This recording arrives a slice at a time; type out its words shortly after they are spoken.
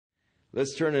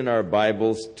Let's turn in our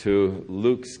Bibles to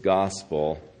Luke's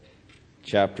Gospel,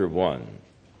 chapter 1.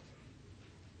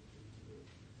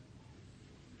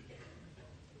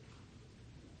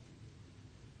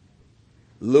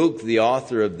 Luke, the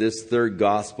author of this third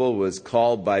Gospel, was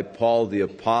called by Paul the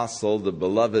Apostle the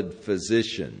beloved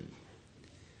physician.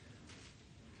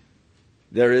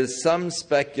 There is some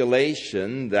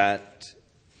speculation that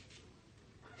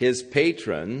his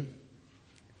patron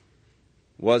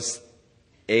was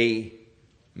a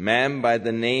man by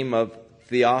the name of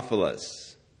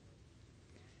Theophilus.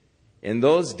 In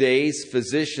those days,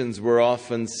 physicians were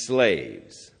often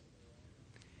slaves.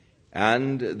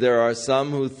 And there are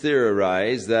some who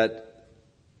theorize that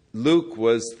Luke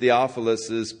was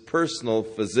Theophilus' personal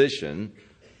physician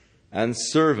and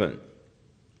servant.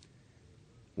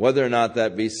 Whether or not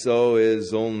that be so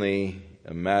is only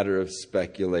a matter of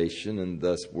speculation and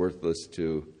thus worthless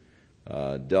to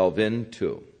delve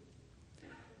into.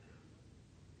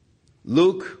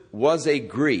 Luke was a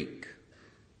Greek,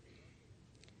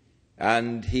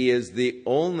 and he is the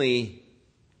only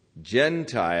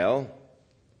Gentile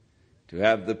to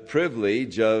have the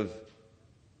privilege of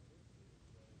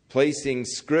placing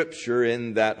Scripture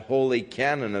in that holy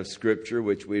canon of Scripture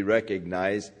which we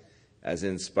recognize as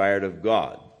inspired of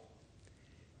God.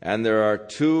 And there are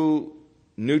two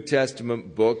New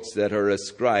Testament books that are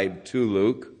ascribed to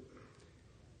Luke.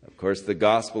 Of course, the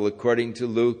Gospel according to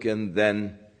Luke, and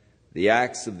then the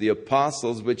Acts of the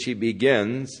Apostles, which he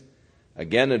begins,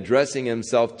 again addressing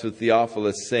himself to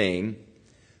Theophilus, saying,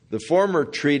 "The former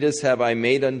treatise have I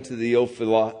made unto thee, O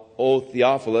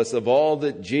Theophilus, of all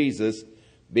that Jesus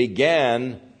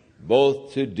began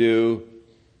both to do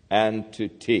and to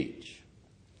teach."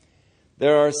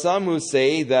 There are some who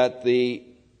say that the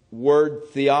word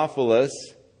Theophilus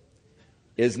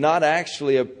is not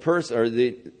actually a person, or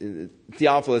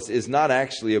Theophilus is not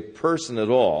actually a person at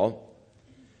all,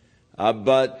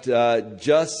 but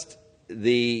just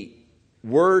the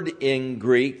word in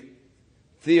Greek,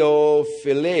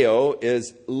 Theophileo,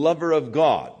 is lover of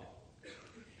God.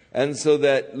 And so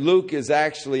that Luke is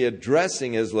actually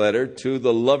addressing his letter to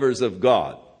the lovers of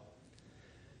God.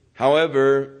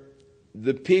 However,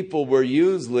 the people were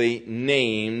usually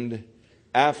named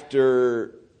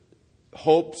after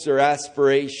hopes or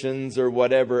aspirations or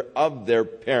whatever of their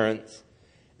parents.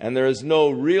 And there is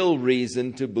no real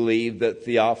reason to believe that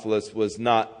Theophilus was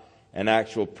not an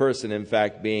actual person. In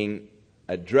fact, being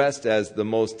addressed as the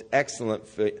most excellent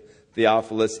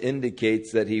Theophilus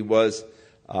indicates that he was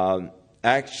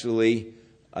actually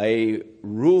a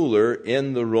ruler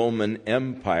in the Roman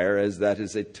Empire, as that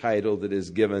is a title that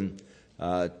is given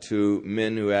to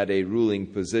men who had a ruling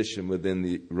position within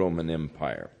the Roman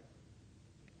Empire.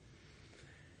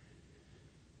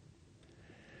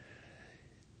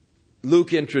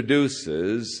 Luke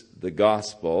introduces the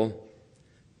gospel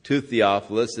to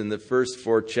Theophilus in the first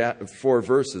four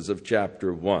verses of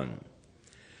chapter 1.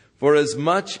 "For as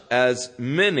much as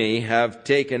many have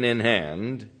taken in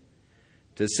hand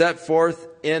to set forth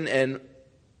in an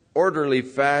orderly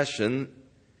fashion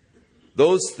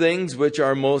those things which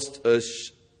are most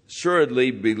assuredly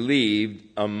believed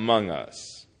among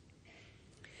us,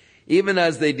 even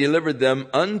as they delivered them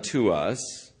unto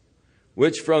us,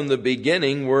 which from the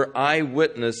beginning were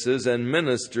eyewitnesses and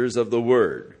ministers of the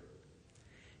word.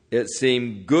 It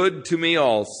seemed good to me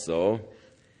also,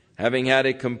 having had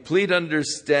a complete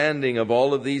understanding of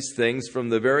all of these things from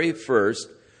the very first,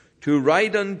 to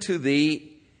write unto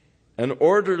thee an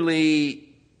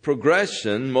orderly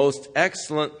progression, most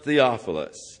excellent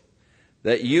Theophilus,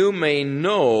 that you may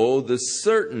know the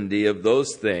certainty of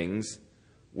those things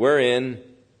wherein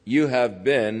you have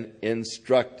been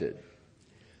instructed."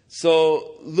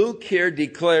 So Luke here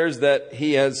declares that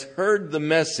he has heard the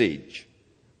message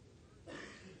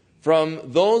from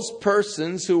those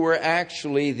persons who were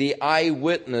actually the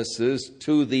eyewitnesses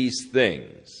to these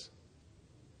things.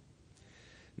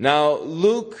 Now,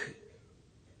 Luke,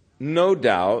 no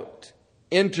doubt,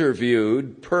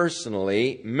 interviewed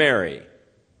personally Mary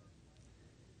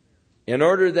in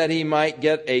order that he might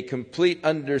get a complete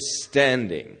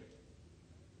understanding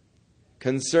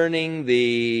concerning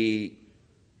the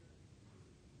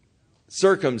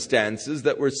circumstances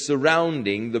that were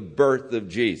surrounding the birth of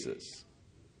Jesus.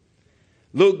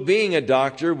 Luke, being a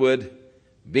doctor, would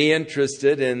be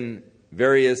interested in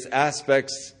various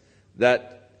aspects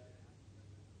that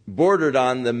bordered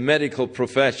on the medical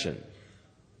profession.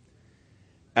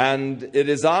 And it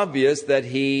is obvious that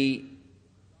he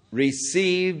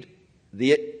received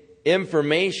the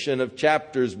information of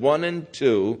chapters 1 and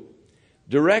 2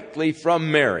 directly from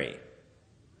Mary.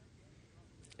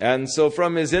 And so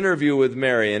from his interview with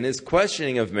Mary and his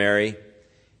questioning of Mary,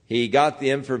 he got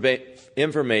the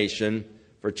information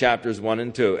for chapters 1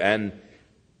 and 2. And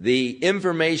the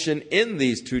information in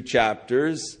these 2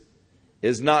 chapters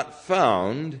is not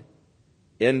found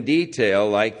in detail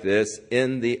like this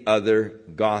in the other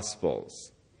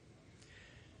Gospels.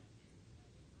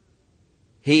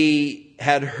 He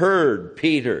had heard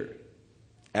Peter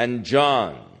and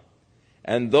John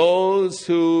and those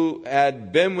who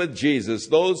had been with Jesus,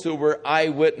 those who were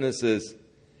eyewitnesses.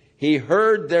 He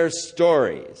heard their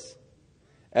stories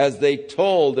as they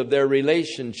told of their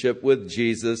relationship with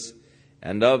Jesus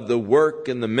and of the work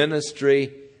and the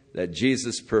ministry that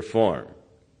Jesus performed.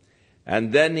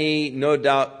 And then he no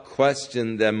doubt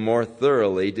questioned them more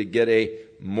thoroughly to get a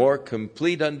more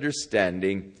complete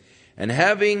understanding. And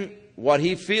having what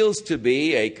he feels to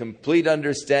be a complete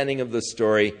understanding of the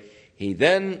story, he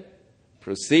then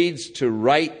proceeds to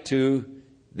write to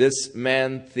this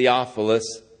man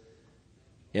Theophilus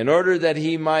in order that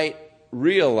he might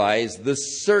realize the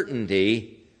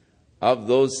certainty of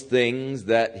those things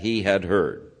that he had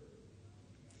heard.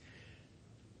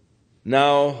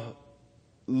 Now,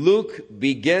 Luke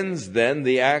begins then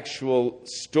the actual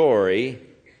story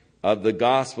of the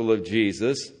gospel of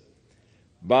Jesus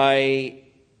by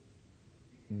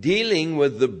dealing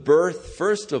with the birth,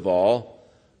 first of all,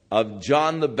 of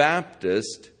John the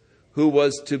Baptist, who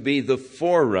was to be the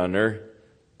forerunner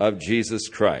of Jesus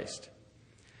Christ.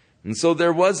 And so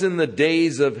there was in the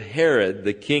days of Herod,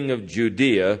 the king of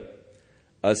Judea,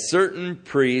 a certain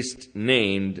priest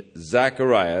named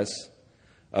Zacharias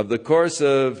of the course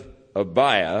of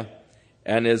Abiah,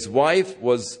 and his wife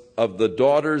was of the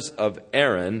daughters of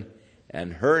Aaron,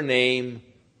 and her name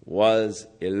was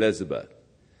Elizabeth.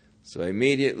 So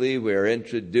immediately we are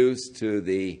introduced to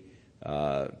the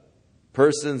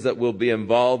persons that will be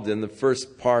involved in the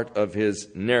first part of his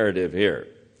narrative here.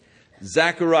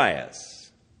 Zacharias,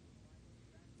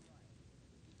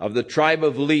 of the tribe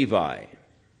of Levi,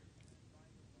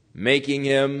 making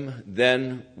him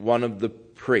then one of the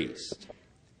priests.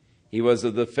 He was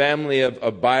of the family of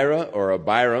Abira or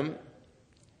Abiram.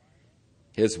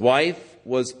 His wife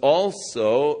was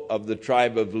also of the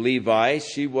tribe of Levi.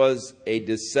 She was a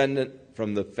descendant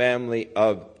from the family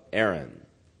of Aaron.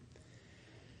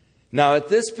 Now, at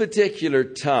this particular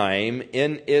time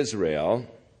in Israel,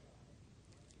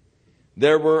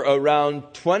 there were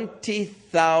around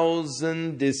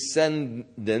 20,000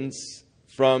 descendants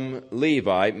from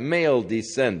Levi, male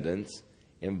descendants,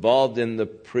 involved in the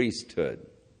priesthood.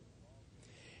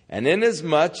 And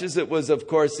inasmuch as it was, of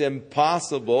course,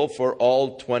 impossible for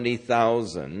all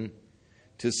 20,000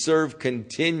 to serve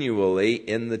continually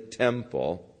in the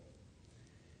temple,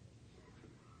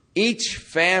 each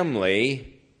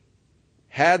family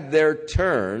had their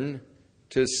turn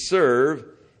to serve,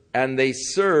 and they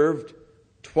served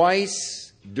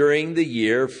twice during the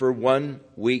year for 1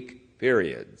 week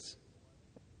periods.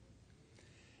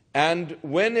 And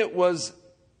when it was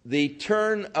the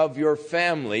turn of your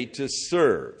family to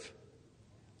serve,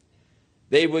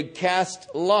 they would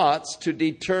cast lots to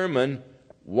determine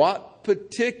what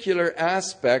particular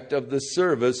aspect of the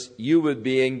service you would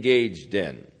be engaged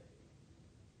in.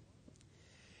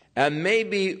 And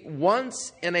maybe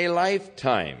once in a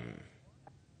lifetime,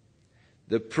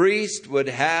 the priest would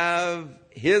have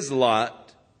his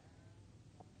lot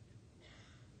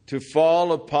to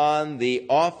fall upon the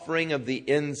offering of the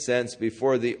incense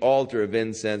before the altar of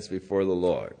incense before the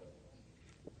Lord.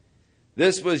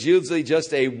 This was usually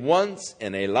just a once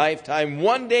in a lifetime,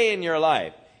 one day in your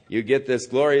life, you get this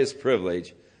glorious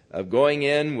privilege of going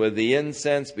in with the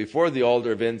incense before the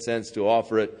altar of incense to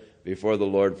offer it before the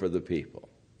Lord for the people.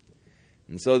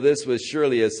 And so this was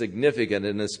surely a significant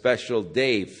and a special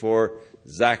day for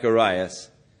Zacharias,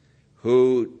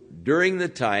 who during the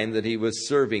time that he was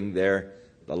serving there,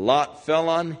 the lot fell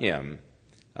on him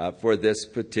for this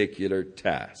particular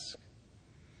task.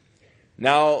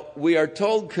 Now, we are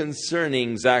told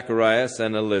concerning Zacharias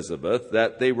and Elizabeth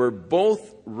that they were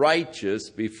both righteous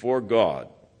before God.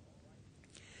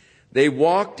 They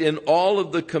walked in all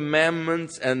of the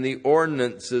commandments and the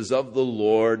ordinances of the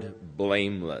Lord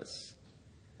blameless.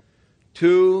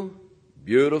 2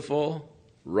 beautiful,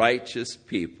 righteous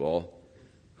people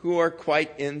who are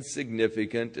quite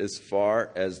insignificant as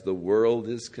far as the world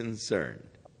is concerned.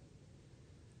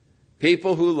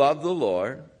 People who love the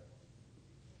Lord,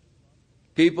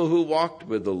 people who walked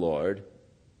with the Lord,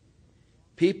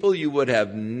 people you would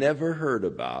have never heard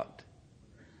about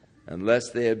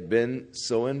unless they had been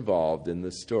so involved in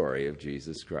the story of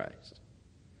Jesus Christ.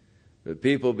 But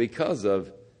people, because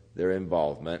of their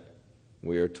involvement,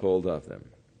 we are told of them.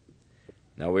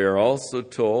 Now, we are also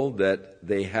told that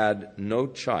they had no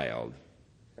child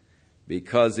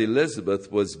because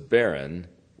Elizabeth was barren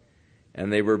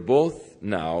and they were both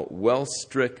now well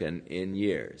stricken in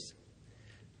years.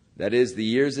 That is, the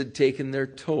years had taken their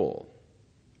toll.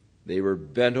 They were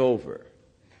bent over.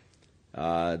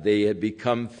 They had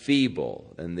become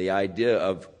feeble, and the idea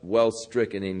of well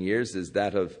stricken in years is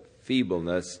that of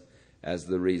feebleness as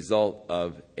the result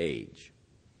of age.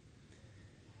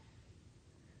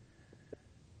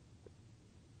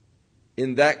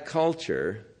 In that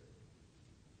culture,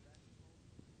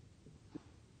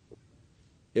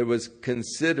 it was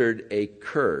considered a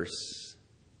curse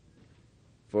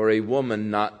for a woman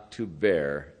not to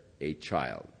bear a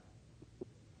child.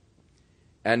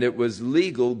 And it was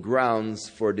legal grounds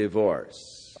for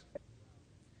divorce.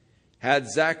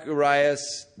 Had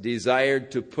Zacharias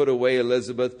desired to put away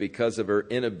Elizabeth because of her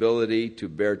inability to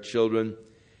bear children,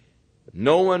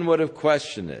 no one would have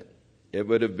questioned it. It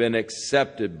would have been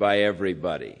accepted by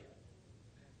everybody.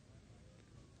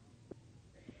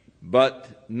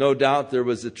 But no doubt there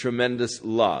was a tremendous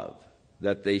love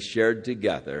that they shared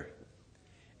together,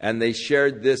 and they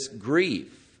shared this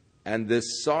grief and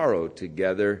this sorrow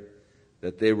together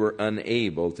that they were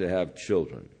unable to have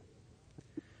children.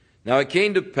 Now it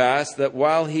came to pass that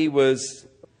while he was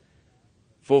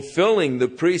fulfilling the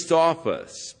priest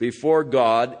office before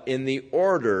God in the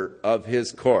order of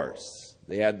his course,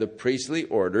 they had the priestly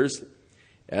orders,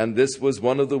 and this was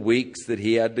one of the weeks that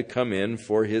he had to come in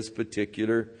for his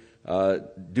particular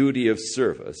duty of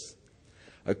service.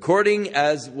 According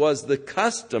as was the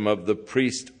custom of the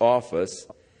priest office,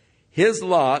 his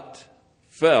lot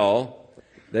fell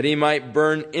that he might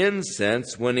burn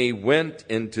incense when he went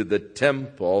into the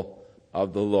temple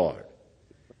of the Lord.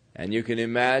 And you can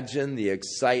imagine the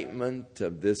excitement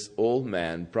of this old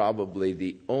man, probably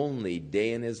the only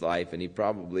day in his life, and he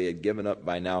probably had given up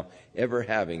by now ever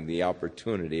having the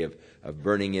opportunity of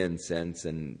burning incense.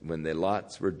 And when the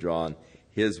lots were drawn,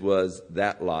 his was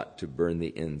that lot to burn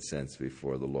the incense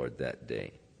before the Lord that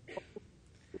day.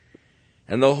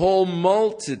 And the whole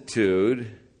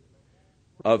multitude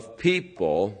of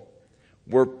people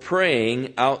were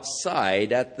praying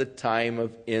outside at the time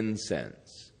of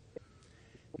incense.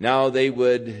 Now they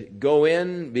would go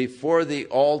in before the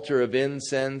altar of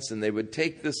incense, and they would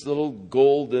take this little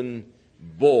golden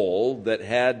bowl that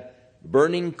had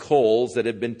burning coals that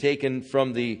had been taken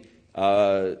from the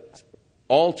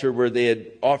altar where they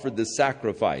had offered the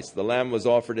sacrifice. The lamb was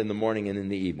offered in the morning and in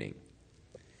the evening.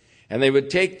 And they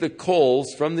would take the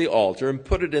coals from the altar and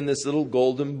put it in this little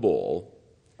golden bowl.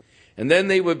 And then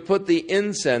they would put the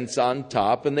incense on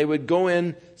top, and they would go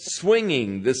in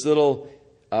swinging this little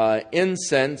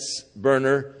incense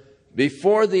burner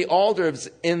before the altar of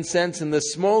incense, and the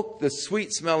smoke, the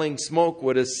sweet-smelling smoke,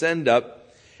 would ascend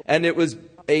up. And it was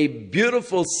a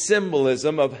beautiful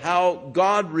symbolism of how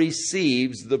God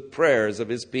receives the prayers of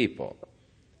his people.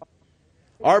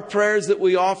 Our prayers that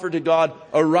we offer to God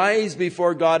arise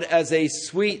before God as a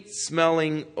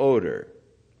sweet-smelling odor,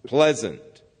 pleasant,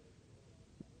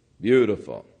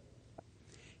 beautiful.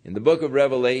 In the book of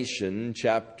Revelation,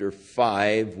 chapter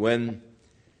 5, when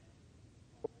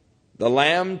the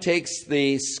Lamb takes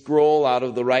the scroll out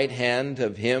of the right hand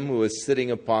of him who is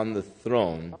sitting upon the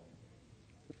throne,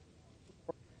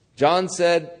 John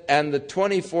said, and the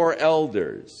 24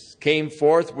 elders came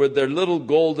forth with their little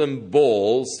golden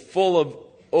bowls full of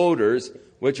odors,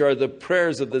 which are the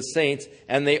prayers of the saints,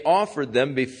 and they offered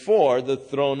them before the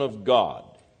throne of God.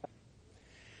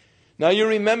 Now you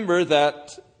remember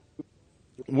that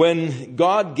when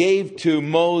God gave to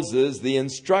Moses the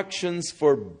instructions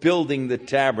for building the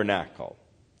tabernacle,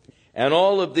 and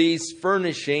all of these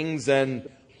furnishings and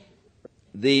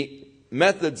the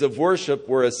methods of worship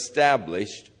were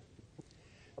established,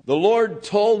 the Lord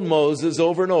told Moses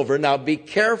over and over, now be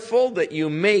careful that you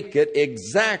make it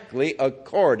exactly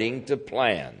according to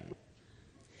plan.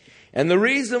 And the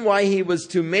reason why he was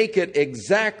to make it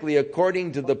exactly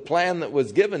according to the plan that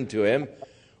was given to him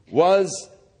was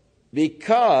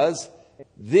because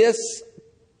this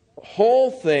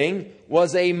whole thing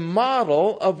was a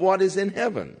model of what is in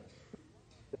heaven.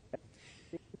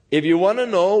 If you want to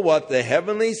know what the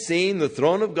heavenly scene, the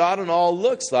throne of God and all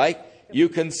looks like, you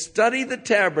can study the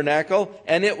tabernacle,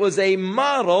 and it was a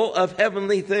model of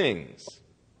heavenly things.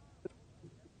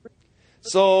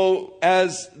 So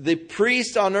as the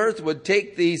priest on earth would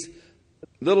take these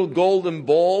little golden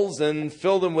bowls and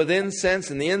fill them with incense,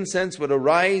 and the incense would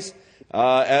arise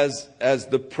as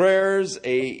the prayers,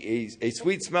 a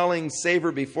sweet-smelling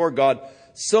savor before God,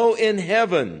 so in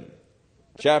heaven,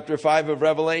 chapter 5 of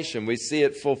Revelation, we see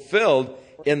it fulfilled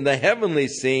in the heavenly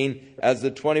scene as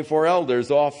the 24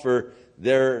 elders offer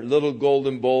their little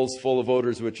golden bowls full of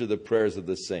odors, which are the prayers of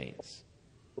the saints.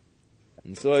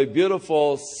 And so a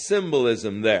beautiful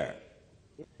symbolism there.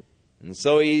 And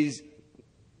so he's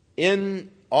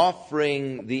in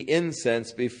offering the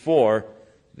incense before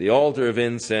the altar of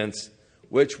incense,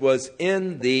 which was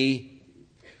in the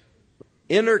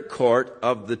inner court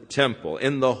of the temple,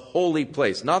 in the holy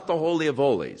place, not the Holy of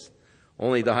Holies.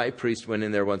 Only the high priest went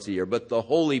in there once a year, but the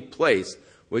holy place,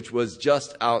 which was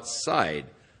just outside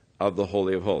of the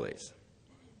Holy of Holies.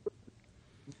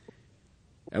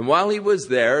 And while he was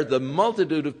there, the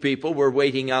multitude of people were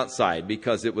waiting outside,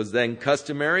 because it was then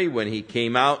customary when he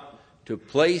came out to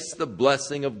place the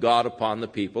blessing of God upon the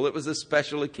people. It was a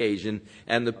special occasion,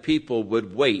 and the people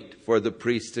would wait for the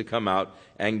priest to come out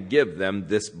and give them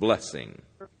this blessing.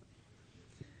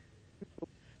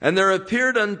 And there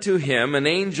appeared unto him an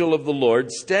angel of the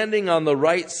Lord standing on the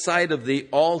right side of the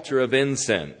altar of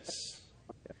incense.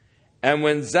 And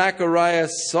when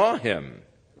Zacharias saw him,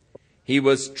 he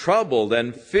was troubled,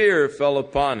 and fear fell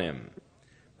upon him.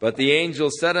 But the angel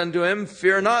said unto him,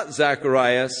 Fear not,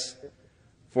 Zacharias,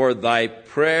 for thy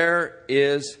prayer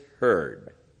is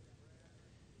heard.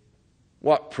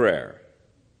 What prayer?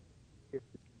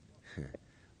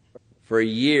 For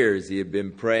years he had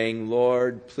been praying,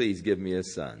 Lord, please give me a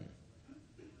son.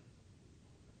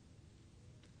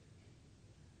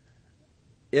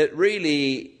 It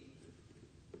really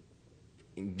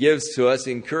gives to us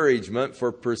encouragement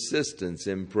for persistence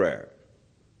in prayer.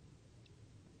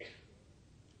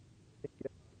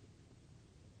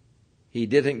 He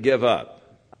didn't give up.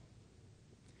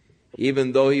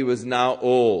 Even though he was now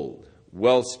old,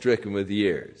 well stricken with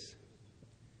years,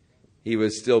 he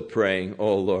was still praying,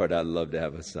 Oh Lord, I'd love to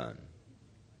have a son.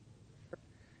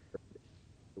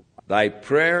 Thy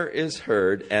prayer is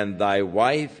heard, and thy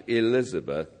wife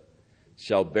Elizabeth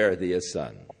shall bear thee a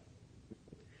son.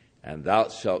 And thou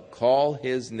shalt call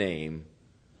his name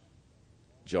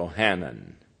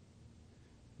Johanan,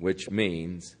 which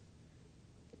means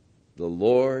the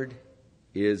Lord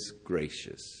is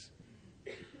gracious.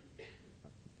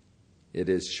 It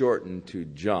is shortened to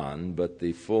John, but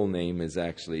the full name is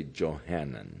actually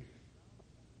Johanan.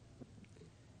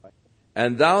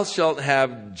 And thou shalt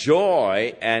have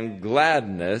joy and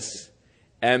gladness,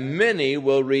 and many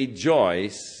will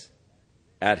rejoice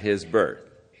at his birth.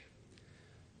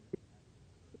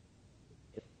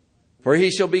 For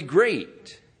he shall be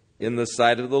great in the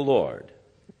sight of the Lord,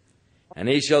 and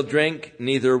he shall drink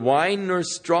neither wine nor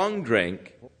strong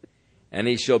drink, and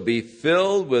he shall be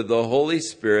filled with the Holy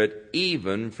Spirit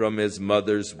even from his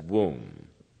mother's womb.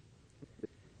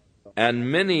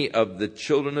 And many of the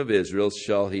children of Israel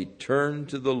shall he turn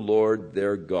to the Lord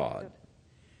their God.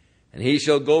 And he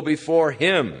shall go before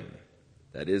him,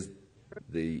 that is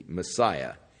the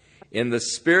Messiah, in the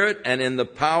spirit and in the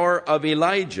power of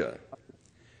Elijah,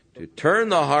 to turn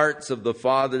the hearts of the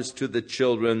fathers to the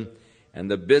children,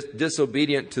 and the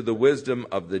disobedient to the wisdom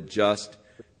of the just,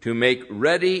 to make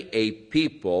ready a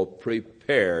people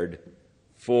prepared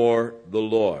for the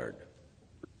Lord.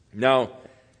 Now,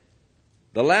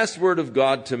 the last word of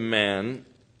God to man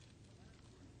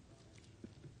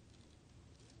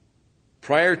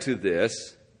prior to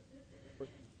this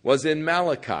was in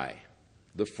Malachi,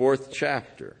 the 4th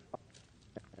chapter.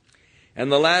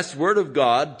 And the last word of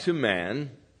God to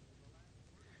man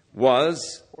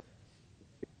was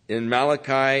in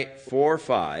Malachi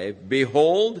 4:5,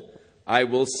 Behold, I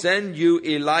will send you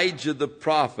Elijah the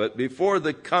prophet before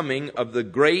the coming of the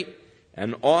great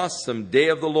and awesome day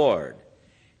of the Lord.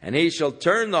 And he shall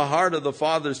turn the heart of the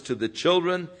fathers to the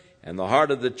children, and the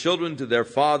heart of the children to their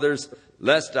fathers,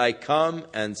 lest I come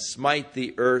and smite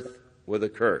the earth with a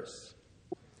curse.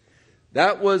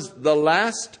 That was the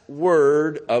last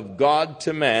word of God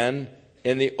to man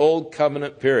in the Old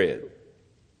Covenant period,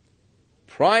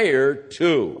 prior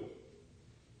to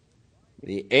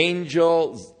the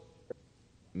angel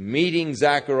meeting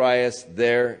Zacharias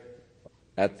there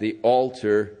at the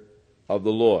altar of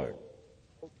the Lord.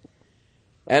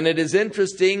 And it is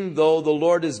interesting, though the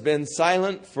Lord has been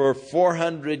silent for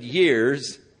 400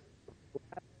 years,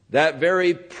 that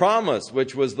very promise,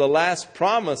 which was the last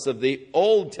promise of the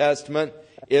Old Testament,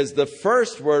 is the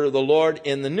first word of the Lord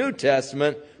in the New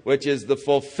Testament, which is the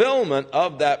fulfillment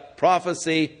of that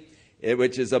prophecy,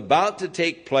 which is about to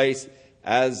take place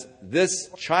as this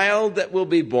child that will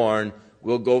be born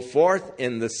will go forth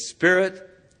in the spirit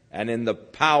and in the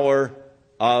power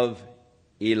of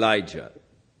Elijah.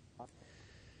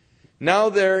 Now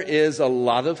there is a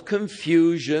lot of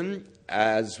confusion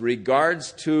as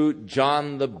regards to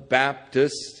John the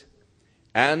Baptist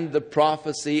and the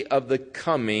prophecy of the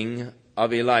coming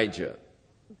of Elijah.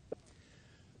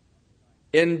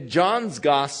 In John's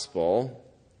Gospel,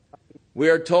 we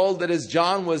are told that as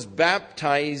John was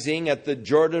baptizing at the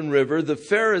Jordan River, the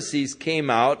Pharisees came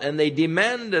out and they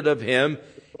demanded of him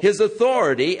his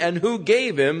authority and who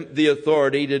gave him the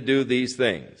authority to do these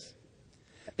things.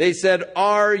 They said,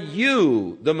 "Are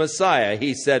you the Messiah?"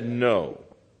 He said, "No."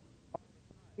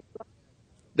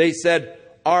 They said,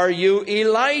 "Are you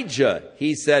Elijah?"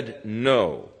 He said,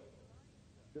 "No."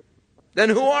 "Then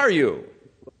who are you?"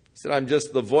 He said, "I'm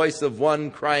just the voice of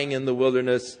one crying in the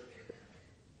wilderness,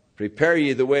 'Prepare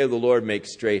ye the way of the Lord, make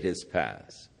straight his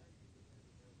paths.'"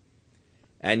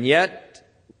 And yet,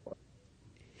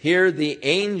 here the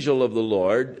angel of the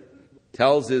Lord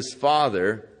tells his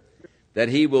father that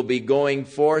he will be going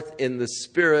forth in the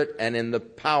spirit and in the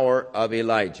power of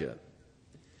Elijah.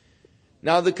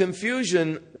 Now, the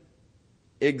confusion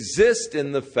exists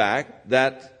in the fact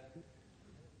that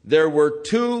there were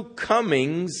two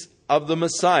comings of the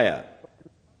Messiah.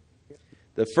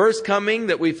 The first coming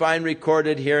that we find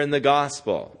recorded here in the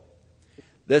gospel.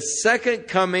 The second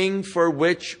coming for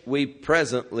which we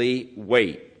presently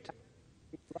wait.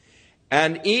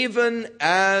 And even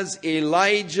as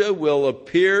Elijah will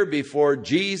appear before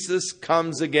Jesus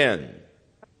comes again,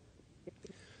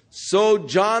 so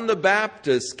John the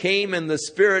Baptist came in the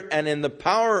spirit and in the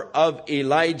power of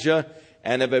Elijah,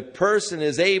 and if a person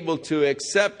is able to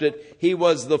accept it, he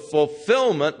was the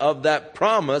fulfillment of that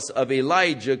promise of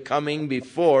Elijah coming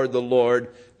before the Lord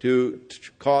to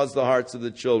cause the hearts of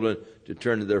the children to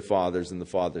turn to their fathers and the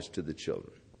fathers to the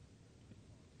children.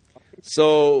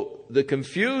 So the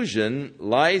confusion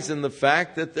lies in the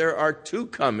fact that there are two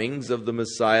comings of the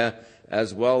Messiah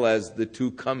as well as the two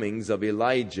comings of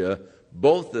Elijah,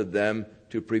 both of them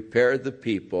to prepare the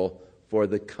people for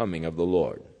the coming of the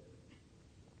Lord.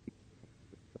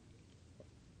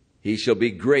 He shall be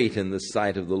great in the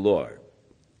sight of the Lord.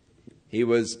 He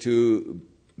was to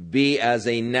be as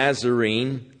a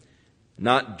Nazarene,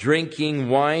 not drinking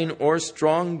wine or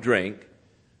strong drink,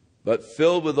 but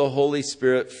filled with the Holy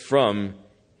Spirit from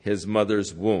his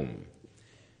mother's womb.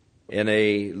 In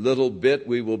a little bit,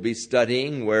 we will be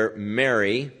studying where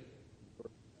Mary,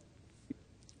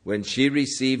 when she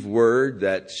received word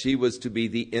that she was to be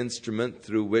the instrument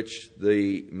through which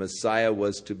the Messiah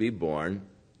was to be born,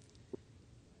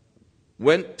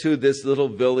 went to this little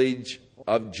village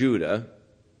of Judah,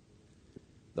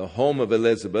 the home of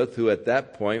Elizabeth, who at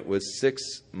that point was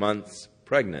 6 months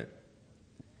pregnant.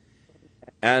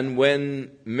 And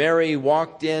when Mary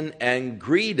walked in and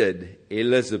greeted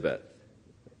Elizabeth,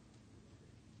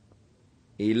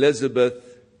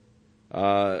 Elizabeth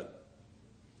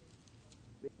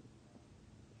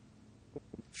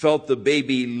felt the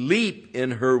baby leap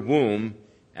in her womb,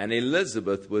 and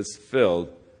Elizabeth was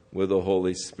filled with the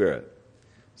Holy Spirit.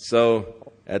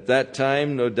 So at that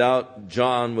time, no doubt,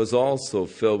 John was also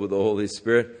filled with the Holy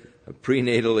Spirit, a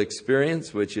prenatal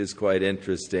experience which is quite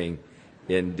interesting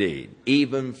indeed,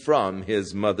 even from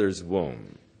his mother's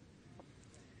womb.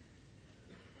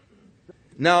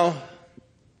 Now,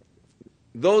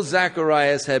 though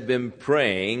Zacharias had been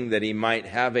praying that he might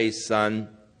have a son,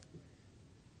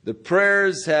 the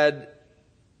prayers had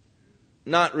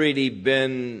not really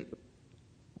been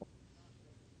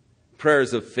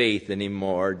prayers of faith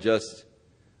anymore, just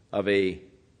of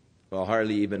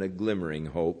hardly even a glimmering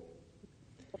hope.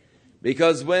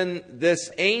 Because when this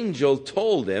angel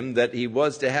told him that he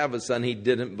was to have a son, he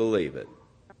didn't believe it.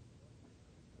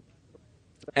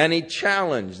 And he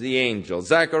challenged the angel.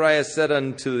 Zacharias said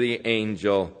unto the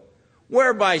angel,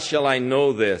 "Whereby shall I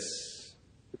know this?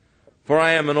 For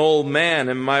I am an old man,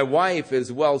 and my wife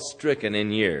is well stricken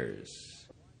in years."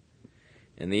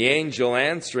 And the angel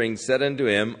answering said unto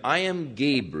him, "I am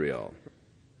Gabriel,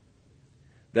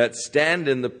 that stand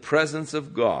in the presence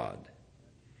of God.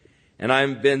 And I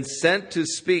have been sent to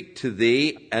speak to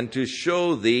thee and to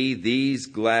show thee these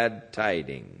glad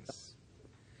tidings.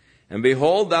 And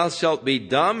behold, thou shalt be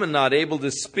dumb and not able to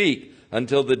speak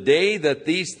until the day that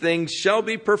these things shall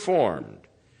be performed,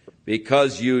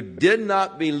 because you did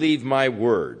not believe my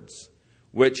words,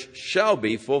 which shall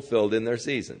be fulfilled in their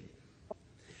season."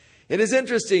 It is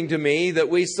interesting to me that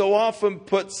we so often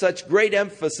put such great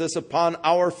emphasis upon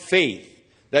our faith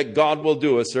that God will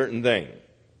do a certain thing,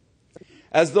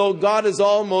 as though God is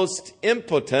almost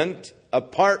impotent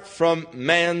apart from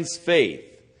man's faith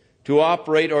to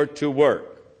operate or to work.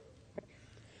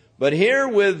 But here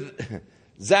with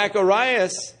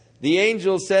Zacharias, the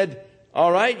angel said,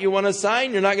 "All right, you want a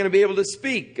sign? You're not going to be able to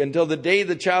speak until the day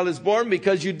the child is born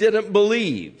because you didn't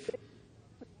believe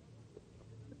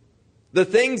the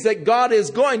things that God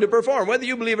is going to perform. Whether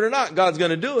you believe it or not, God's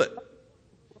going to do it.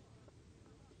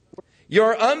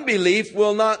 Your unbelief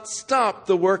will not stop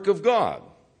the work of God.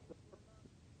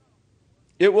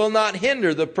 It will not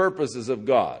hinder the purposes of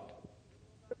God.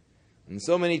 And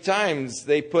so many times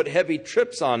they put heavy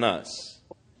trips on us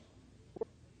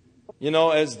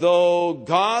as though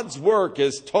God's work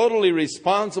is totally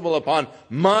responsible upon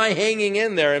my hanging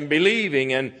in there and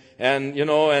believing, and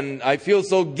I feel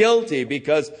so guilty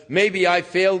because maybe I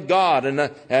failed God,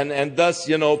 and thus,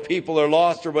 people are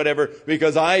lost or whatever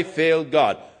because I failed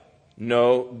God.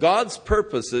 No, God's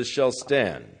purposes shall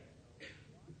stand,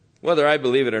 whether I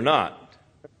believe it or not.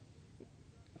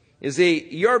 You see,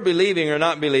 your believing or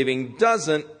not believing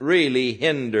doesn't really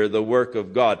hinder the work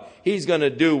of God. He's going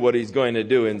to do what He's going to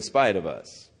do in spite of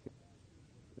us.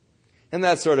 And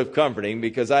that's sort of comforting,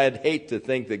 because I'd hate to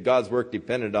think that God's work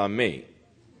depended on me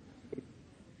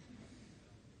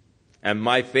and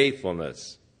my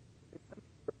faithfulness.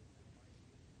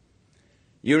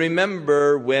 You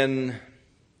remember when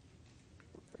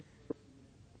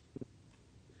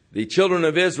the children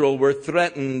of Israel were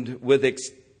threatened with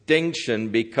extinction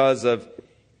because of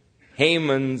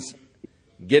Haman's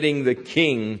getting the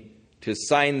king to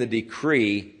sign the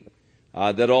decree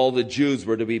that all the Jews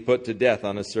were to be put to death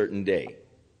on a certain day.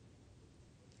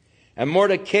 And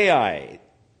Mordecai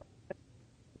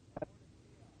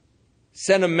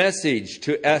sent a message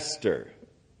to Esther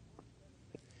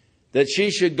that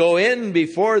she should go in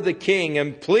before the king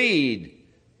and plead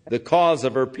the cause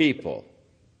of her people.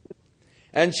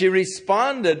 And she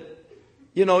responded,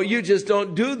 you just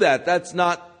don't do that. That's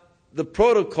not the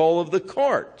protocol of the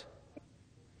court.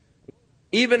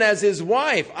 Even as his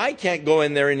wife, I can't go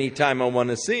in there anytime I want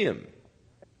to see him.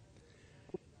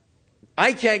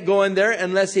 I can't go in there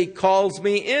unless he calls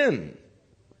me in.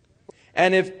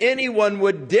 And if anyone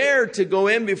would dare to go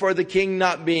in before the king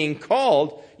not being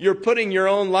called, you're putting your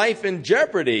own life in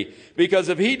jeopardy. Because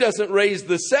if he doesn't raise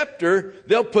the scepter,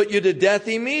 they'll put you to death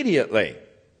immediately.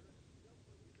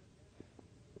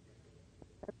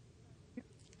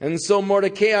 And so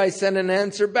Mordecai sent an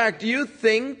answer back. Do you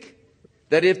think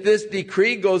that if this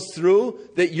decree goes through,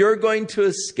 that you're going to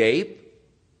escape?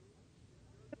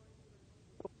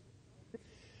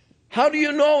 How do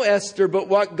you know, Esther, but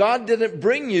what God didn't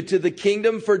bring you to the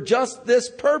kingdom for just this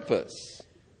purpose?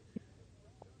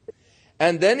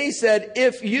 And then he said,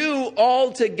 if you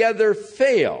altogether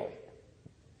fail,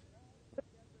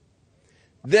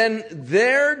 then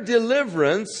their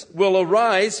deliverance will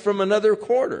arise from another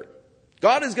quarter.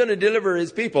 God is going to deliver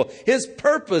His people. His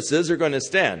purposes are going to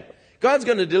stand. God's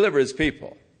going to deliver His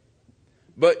people.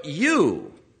 But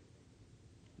you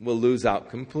will lose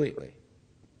out completely.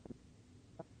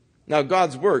 Now,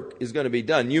 God's work is going to be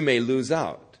done. You may lose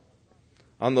out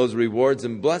on those rewards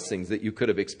and blessings that you could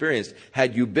have experienced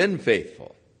had you been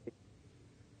faithful.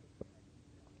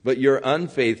 But your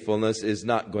unfaithfulness is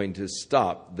not going to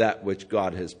stop that which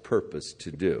God has purposed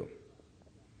to do.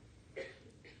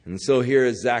 And so here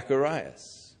is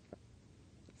Zacharias,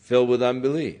 filled with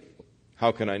unbelief.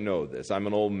 How can I know this? I'm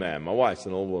an old man. My wife's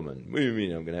an old woman. What do you mean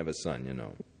I'm going to have a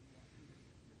son,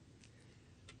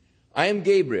 I am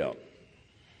Gabriel.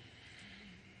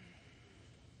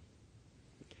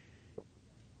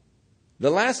 The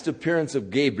last appearance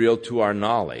of Gabriel, to our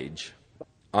knowledge,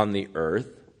 on the earth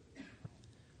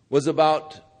was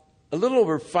about a little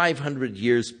over 500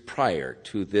 years prior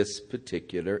to this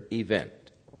particular event,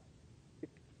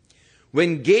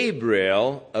 when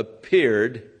Gabriel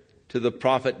appeared to the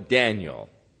prophet Daniel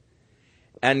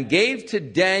and gave to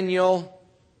Daniel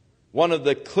one of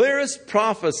the clearest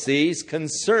prophecies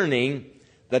concerning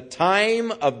the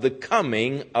time of the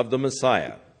coming of the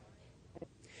Messiah.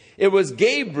 It was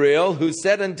Gabriel who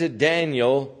said unto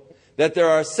Daniel that there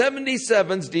are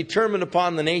 77s determined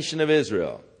upon the nation of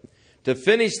Israel to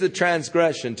finish the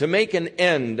transgression, to make an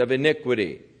end of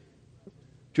iniquity,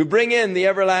 to bring in the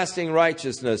everlasting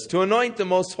righteousness, to anoint the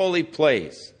most holy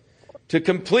place, to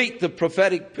complete the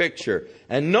prophetic picture,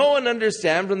 and know and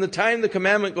understand from the time the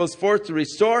commandment goes forth to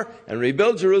restore and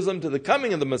rebuild Jerusalem to the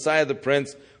coming of the Messiah the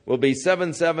Prince will be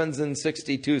 7 sevens and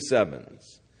 62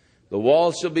 sevens. The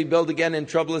walls shall be built again in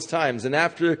troublous times, and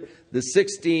after the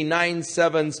 69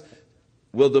 sevens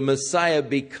will the Messiah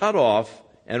be cut off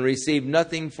and receive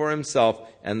nothing for himself,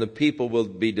 and the people will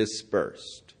be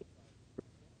dispersed.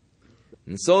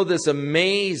 And so this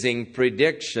amazing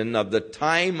prediction of the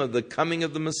time of the coming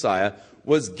of the Messiah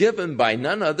was given by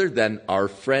none other than our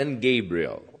friend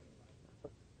Gabriel.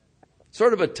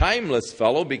 Sort of a timeless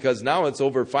fellow, because now it's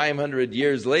over 500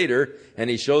 years later and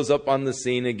he shows up on the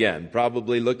scene again,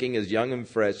 probably looking as young and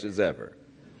fresh as ever.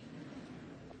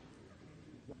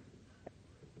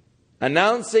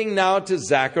 Announcing now to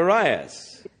Zacharias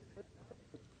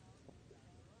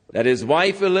that his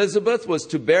wife Elizabeth was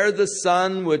to bear the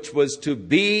son, which was to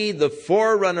be the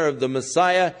forerunner of the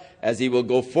Messiah, as he will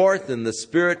go forth in the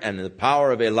spirit and in the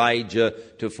power of Elijah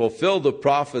to fulfill the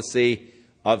prophecy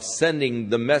of sending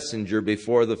the messenger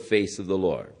before the face of the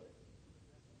Lord.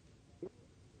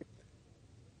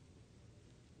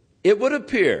 It would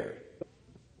appear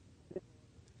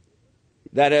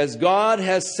that as God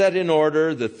has set in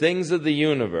order the things of the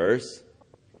universe,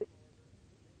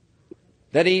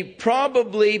 that He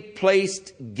probably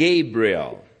placed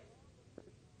Gabriel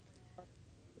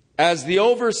as the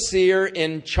overseer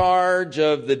in charge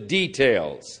of the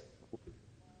details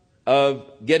of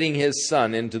getting His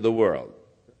Son into the world,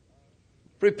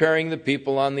 preparing the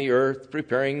people on the earth,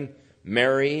 preparing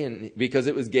Mary, and because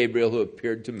it was Gabriel who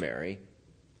appeared to Mary,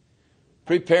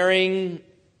 preparing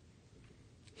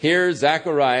here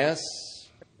Zacharias.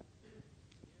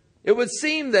 It would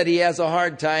seem that he has a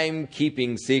hard time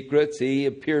keeping secrets. He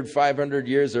appeared 500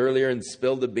 years earlier and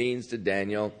spilled the beans to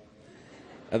Daniel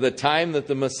at the time that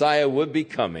the Messiah would be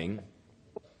coming.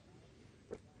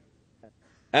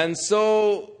 And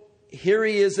so here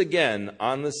he is again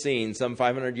on the scene some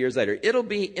 500 years later. It'll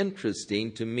be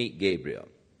interesting to meet Gabriel,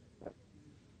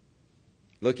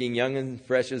 looking young and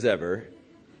fresh as ever,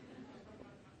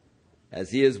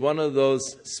 as he is one of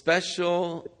those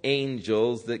special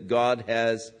angels that God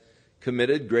has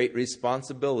committed great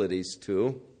responsibilities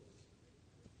to.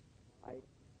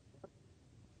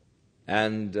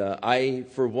 And I,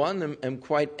 for one, am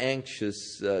quite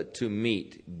anxious to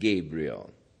meet Gabriel.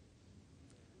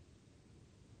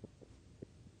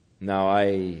 Now,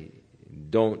 I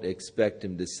don't expect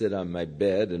him to sit on my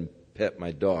bed and pet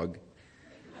my dog.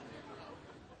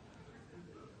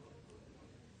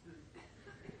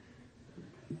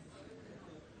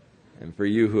 And for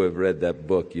you who have read that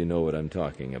book, you know what I'm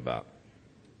talking about.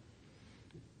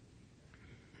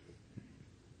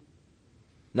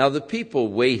 Now, the people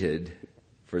waited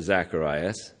for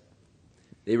Zacharias.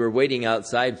 They were waiting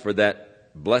outside for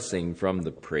that blessing from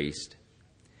the priest.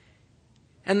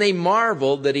 And they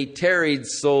marveled that he tarried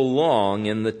so long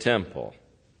in the temple.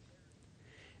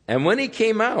 And when he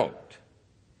came out,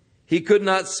 he could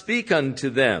not speak unto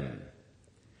them.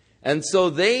 And so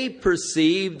they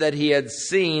perceived that he had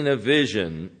seen a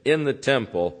vision in the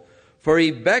temple, for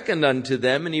he beckoned unto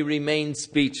them, and he remained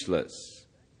speechless.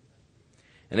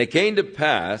 And it came to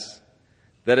pass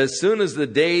that as soon as the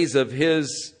days of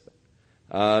his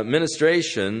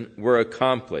ministration were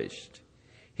accomplished,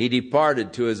 he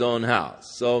departed to his own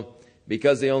house. So,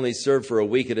 because they only served for a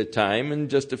week at a time, in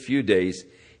just a few days,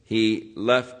 he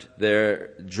left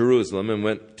there Jerusalem and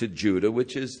went to Judah,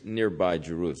 which is nearby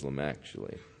Jerusalem,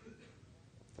 actually.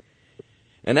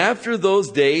 And after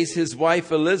those days, his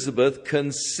wife Elizabeth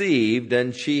conceived,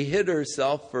 and she hid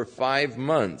herself for 5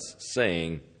 months,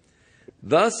 saying,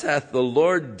 Thus hath the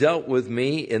Lord dealt with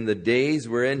me in the days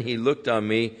wherein he looked on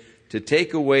me to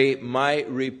take away my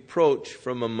reproach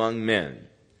from among men.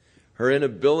 Her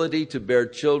inability to bear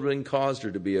children caused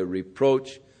her to be a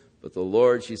reproach, but the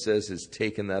Lord, she says, has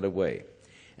taken that away.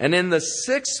 And in the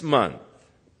 6th month,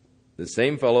 the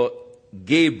same fellow,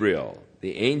 Gabriel,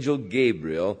 the angel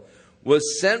Gabriel,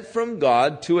 was sent from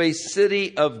God to a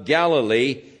city of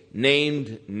Galilee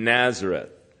named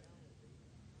Nazareth,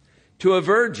 to a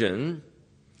virgin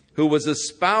who was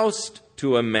espoused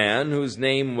to a man whose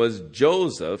name was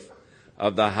Joseph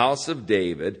of the house of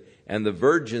David, and the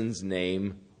virgin's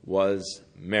name was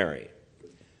Mary.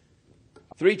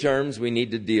 3 terms we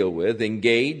need to deal with: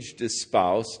 engaged,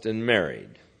 espoused, and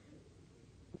married.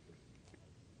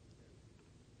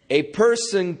 A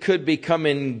person could become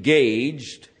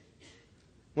engaged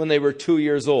when they were 2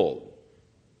 years old,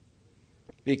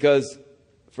 because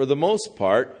for the most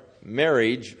part,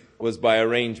 marriage was by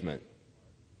arrangement.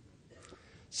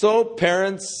 So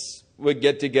parents would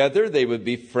get together, they would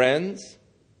be friends.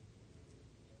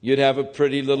 You'd have a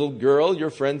pretty little girl, your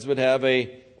friends would have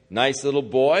a nice little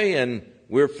boy, and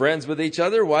we're friends with each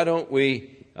other. Why don't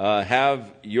we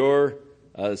have your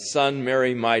son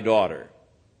marry my daughter?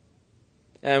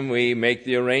 And we make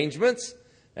the arrangements.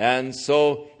 And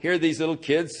so here are these little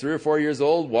kids, 3 or 4 years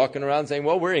old, walking around saying,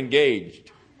 well, we're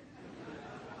engaged.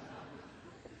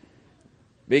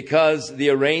 Because the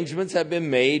arrangements have been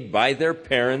made by their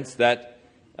parents that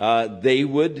they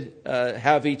would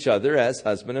have each other as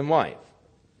husband and wife.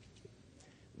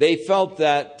 They felt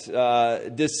that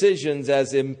decisions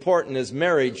as important as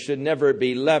marriage should never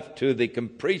be left to the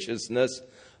capriciousness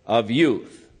of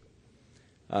youth.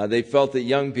 They felt that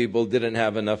young people didn't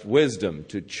have enough wisdom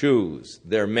to choose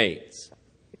their mates.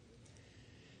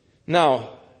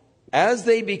 Now, as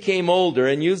they became older,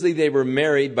 and usually they were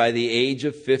married by the age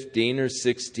of 15 or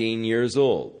 16 years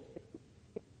old.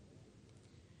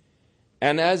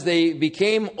 And as they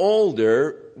became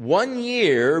older, 1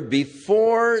 year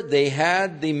before they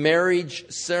had the marriage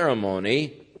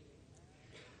ceremony,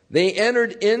 they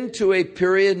entered into a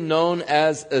period known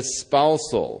as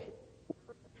espousal,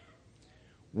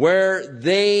 where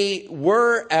they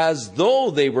were as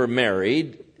though they were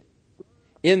married,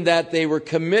 in that they were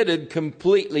committed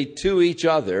completely to each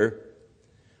other,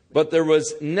 but there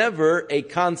was never a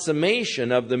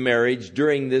consummation of the marriage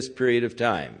during this period of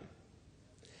time.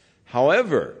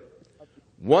 However,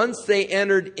 once they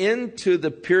entered into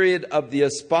the period of the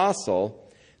espousal,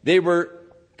 they were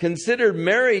considered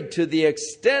married to the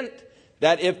extent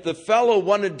that if the fellow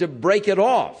wanted to break it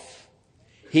off,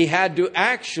 he had to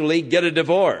actually get a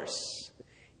divorce,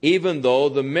 even though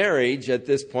the marriage at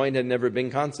this point had never been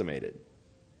consummated.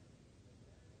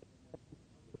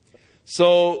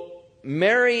 So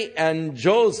Mary and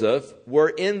Joseph were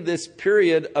in this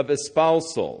period of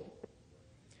espousal,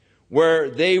 where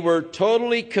they were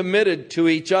totally committed to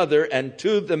each other and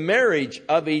to the marriage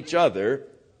of each other,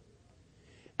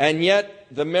 and yet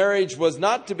the marriage was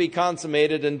not to be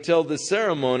consummated until the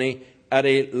ceremony at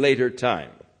a later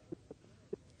time.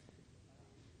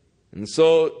 And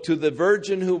so to the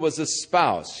virgin who was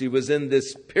espoused, she was in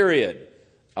this period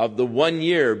of the 1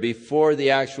 year before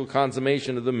the actual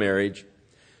consummation of the marriage,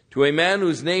 to a man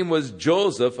whose name was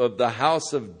Joseph of the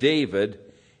house of David,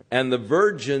 and the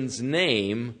virgin's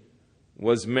name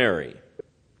was Mary.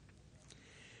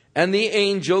 And the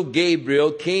angel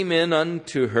Gabriel came in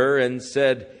unto her and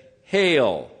said,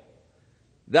 Hail,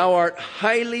 thou art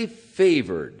highly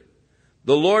favored.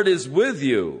 The Lord is with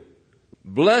you.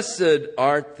 Blessed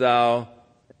art thou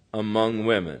among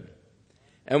women.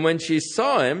 And when she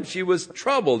saw him, she was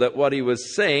troubled at what he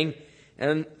was saying,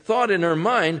 and thought in her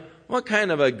mind, what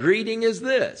kind of a greeting is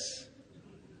this?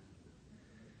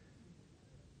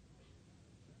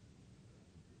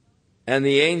 And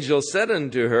the angel said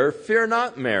unto her, Fear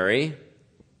not, Mary,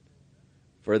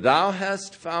 for thou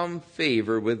hast found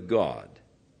favor with God.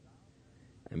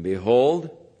 And behold,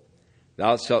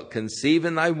 thou shalt conceive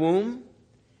in thy womb,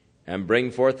 and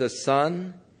bring forth a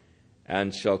son,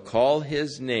 and shall call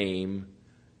his name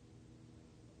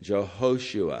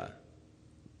Jehoshua,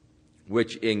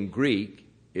 which in Greek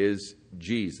is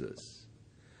Jesus,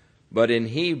 but in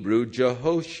Hebrew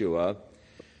Jehoshua,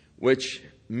 which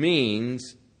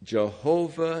means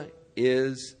Jehovah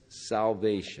is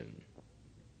salvation.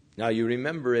 Now you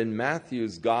remember in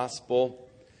Matthew's gospel,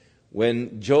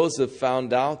 when Joseph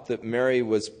found out that Mary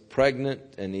was pregnant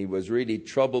and he was really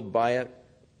troubled by it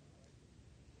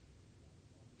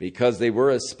because they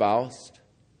were espoused,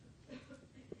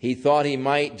 he thought he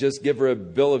might just give her a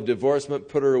bill of divorcement,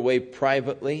 put her away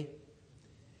privately,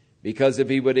 because if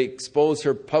he would expose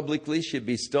her publicly, she'd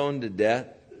be stoned to death.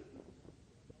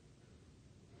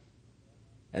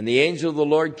 And the angel of the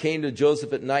Lord came to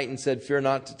Joseph at night and said, Fear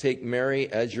not to take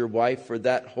Mary as your wife, for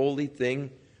that holy thing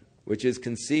which is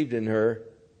conceived in her,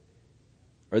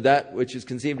 or that which is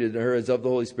conceived in her is of the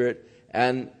Holy Spirit,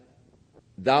 and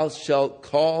thou shalt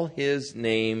call his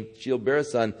name, she'll bear a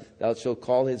son, thou shalt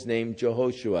call his name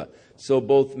Jehoshua. So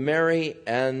both Mary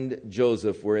and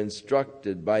Joseph were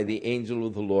instructed by the angel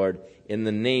of the Lord in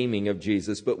the naming of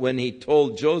Jesus. But when he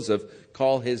told Joseph,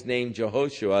 call his name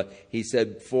Jehoshua, he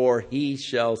said, For he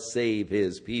shall save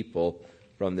his people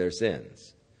from their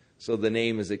sins. So the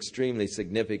name is extremely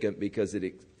significant because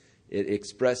it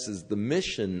expresses the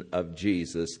mission of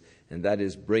Jesus, and that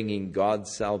is bringing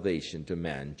God's salvation to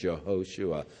man.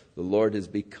 Jehoshua, the Lord has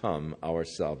become our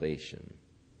salvation.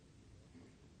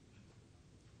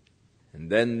 And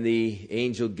then the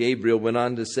angel Gabriel went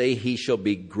on to say, He shall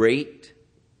be great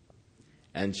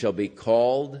and shall be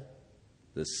called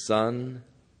the Son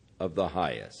of the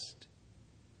Highest.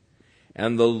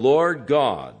 And the Lord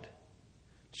God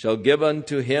shall give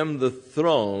unto him the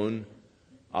throne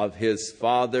of his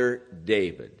father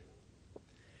David.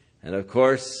 And of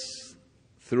course,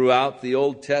 throughout the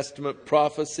Old Testament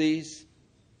prophecies,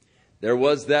 there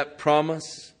was that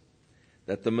promise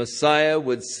that the Messiah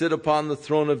would sit upon the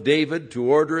throne of David to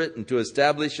order it and to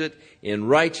establish it in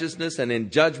righteousness and in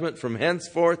judgment from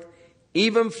henceforth,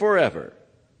 even forever.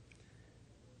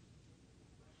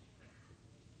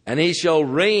 And he shall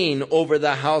reign over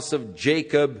the house of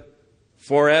Jacob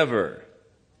forever,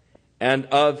 and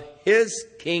of his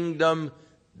kingdom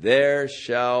there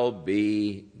shall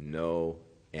be no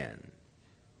end.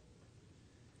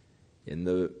 In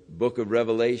the book of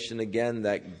Revelation, again,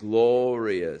 that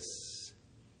glorious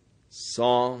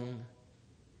song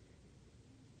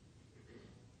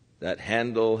that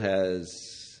Handel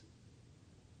has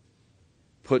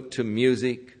put to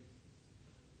music,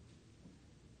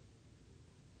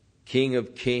 King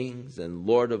of kings and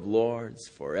Lord of lords,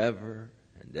 forever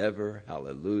and ever,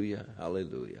 hallelujah,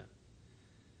 hallelujah.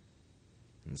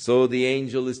 And so the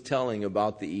angel is telling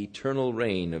about the eternal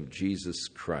reign of Jesus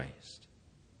Christ.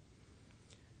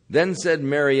 Then said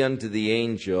Mary unto the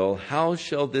angel, How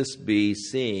shall this be,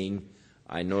 seeing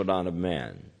I know not of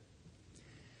man?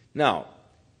 Now,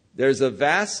 There's a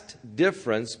vast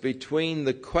difference between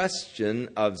the question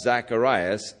of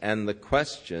Zacharias and the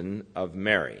question of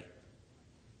Mary.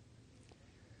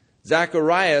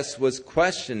 Zacharias was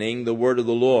questioning the word of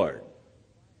the Lord.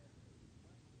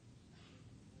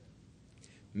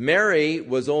 Mary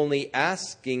was only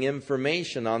asking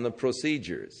information on the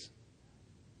procedures.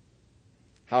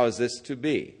 How is this to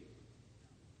be?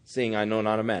 Seeing I know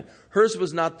not a man. Hers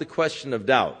was not the question of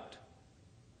doubt.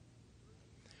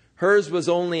 Hers was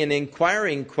only an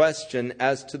inquiring question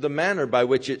as to the manner by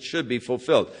which it should be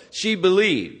fulfilled. She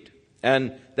believed,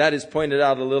 and that is pointed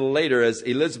out a little later as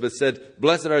Elizabeth said,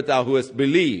 "Blessed art thou who hast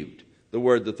believed the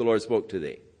word that the Lord spoke to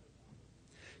thee."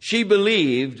 She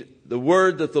believed the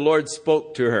word that the Lord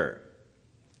spoke to her.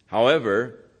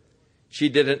 However, she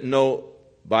didn't know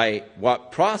by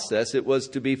what process it was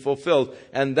to be fulfilled,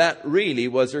 and that really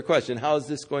was her question. How is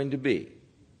this going to be?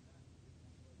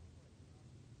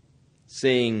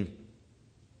 Saying,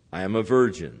 I am a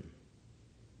virgin.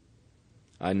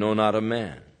 I know not a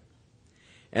man.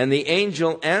 And the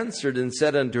angel answered and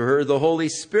said unto her, The Holy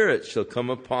Spirit shall come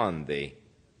upon thee,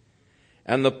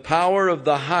 and the power of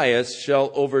the highest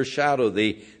shall overshadow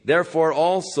thee. Therefore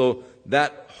also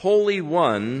that Holy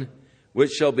One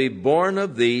which shall be born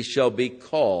of thee shall be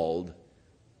called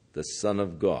the Son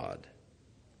of God.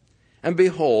 And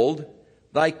behold,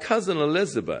 thy cousin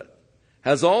Elizabeth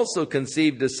has also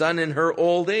conceived a son in her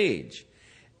old age.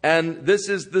 And this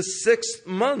is the 6th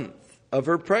month of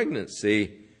her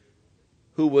pregnancy,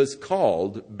 who was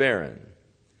called barren.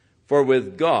 For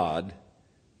with God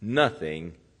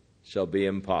nothing shall be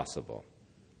impossible.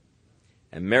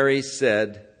 And Mary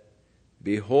said,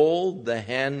 Behold the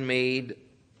handmaid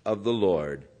of the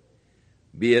Lord,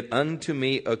 be it unto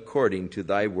me according to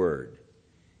thy word.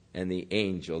 And the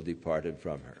angel departed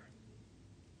from her.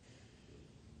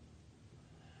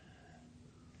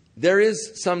 There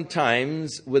is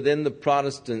sometimes within the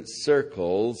Protestant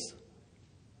circles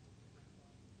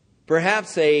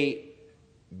perhaps a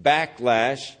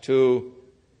backlash to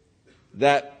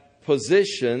that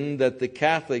position that the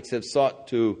Catholics have sought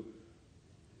to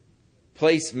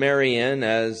place Mary in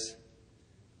as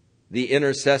the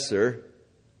intercessor,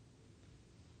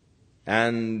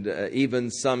 and even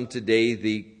some today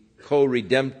the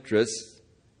co-redemptress.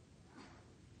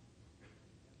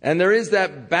 And there is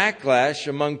that backlash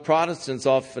among Protestants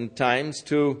oftentimes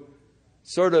to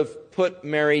sort of put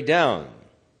Mary down.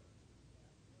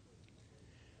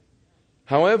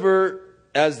 However,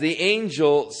 as the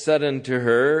angel said unto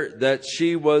her that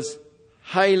she was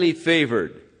highly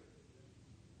favored,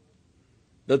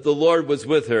 that the Lord was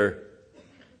with her,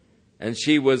 and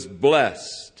she was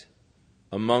blessed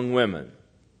among women.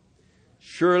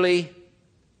 Surely,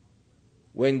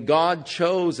 when God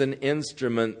chose an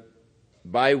instrument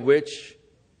by which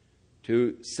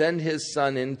to send his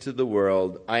Son into the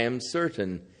world, I am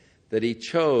certain that he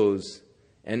chose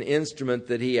an instrument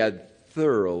that he had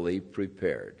thoroughly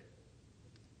prepared.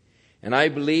 And I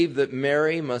believe that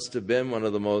Mary must have been one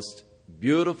of the most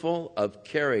beautiful of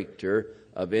character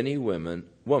of any woman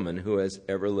who has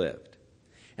ever lived.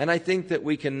 And I think that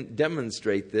we can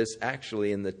demonstrate this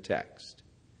actually in the text,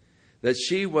 that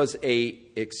she was an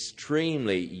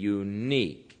extremely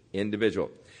unique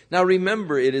individual. Now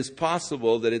remember, it is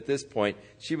possible that at this point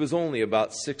she was only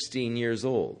about 16 years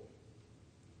old.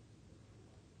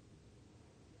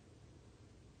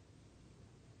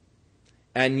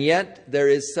 And yet there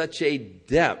is such a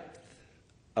depth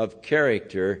of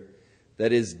character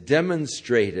that is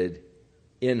demonstrated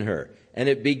in her. And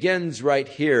it begins right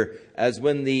here as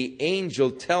when the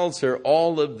angel tells her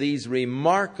all of these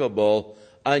remarkable,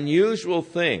 unusual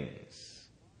things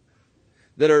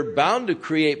that are bound to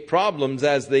create problems,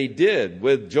 as they did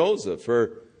with Joseph,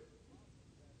 her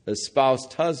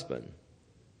espoused husband.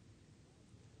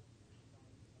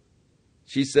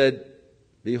 She said,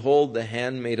 Behold the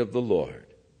handmaid of the Lord.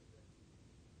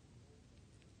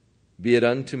 Be it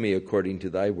unto me according to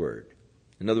thy word.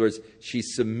 In other words, she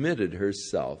submitted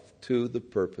herself to the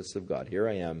purpose of God. Here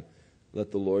I am.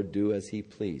 Let the Lord do as he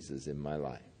pleases in my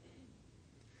life.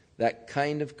 That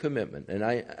kind of commitment. And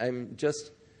I'm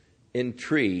just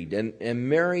intrigued. And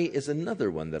Mary is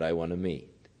another one that I want to meet.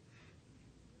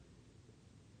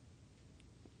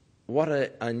 What an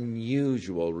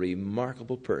unusual,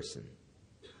 remarkable person.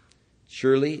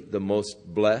 Surely the most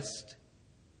blessed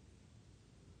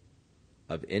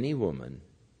of any woman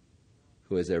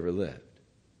who has ever lived.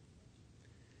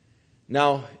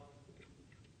 Now,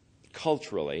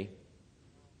 culturally,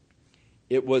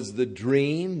 it was the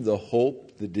dream, the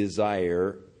hope, the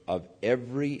desire of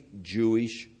every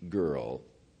Jewish girl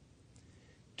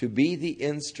to be the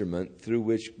instrument through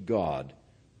which God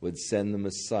would send the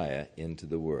Messiah into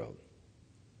the world.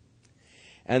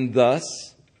 And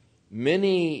thus,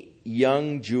 many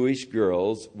young Jewish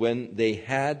girls, when they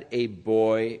had a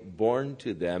boy born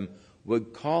to them,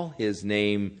 would call his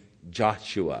name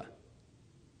Joshua,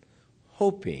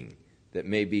 hoping that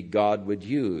maybe God would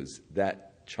use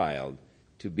that child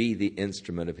to be the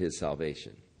instrument of his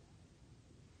salvation.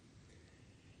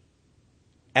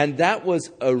 And that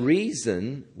was a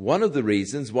reason, one of the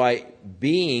reasons why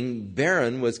being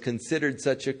barren was considered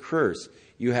such a curse.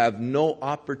 You have no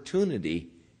opportunity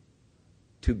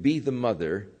to be the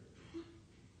mother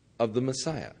of the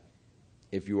Messiah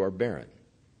if you are barren.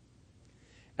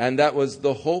 And that was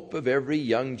the hope of every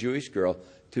young Jewish girl,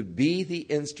 to be the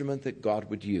instrument that God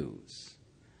would use.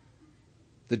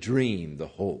 The dream, the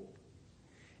hope.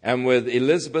 And with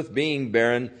Elizabeth being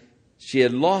barren, she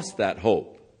had lost that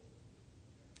hope.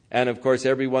 And of course,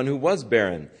 everyone who was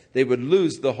barren, they would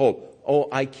lose the hope. Oh,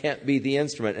 I can't be the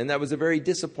instrument. And that was a very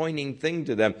disappointing thing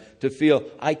to them, to feel,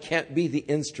 I can't be the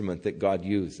instrument that God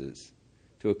uses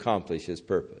to accomplish his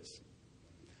purpose.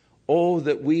 Oh,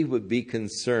 that we would be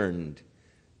concerned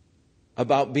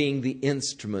about being the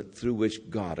instrument through which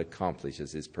God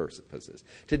accomplishes his purposes.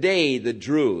 Today, the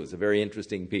Druze, a very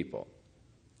interesting people,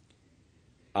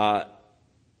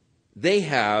 they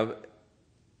have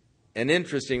an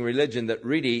interesting religion that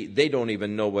really they don't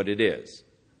even know what it is.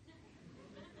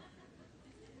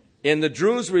 In the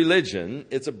Druze religion,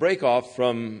 it's a break-off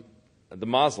from the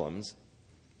Muslims,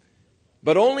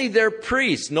 but only their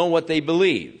priests know what they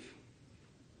believe.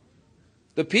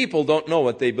 The people don't know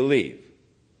what they believe.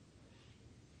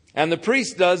 And the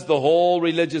priest does the whole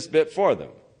religious bit for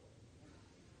them.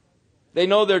 They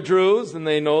know they're Druze, and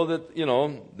they know that,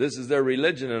 this is their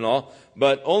religion and all,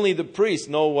 but only the priests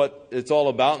know what it's all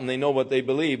about, and they know what they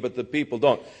believe, but the people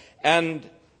don't. And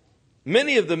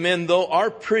many of the men, though,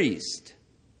 are priests.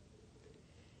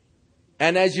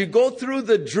 And as you go through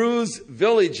the Druze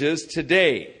villages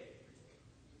today,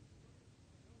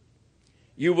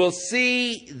 you will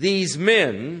see these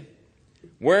men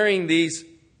wearing these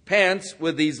pants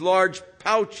with these large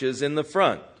pouches in the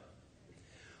front.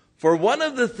 For one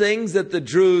of the things that the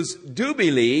Druze do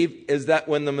believe is that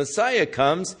when the Messiah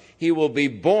comes, he will be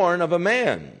born of a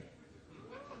man.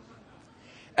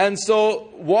 And so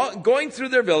going through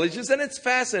their villages, and it's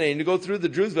fascinating to go through the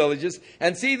Druze villages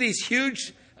and see these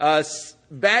huge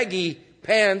baggy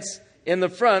pants in the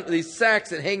front, these sacks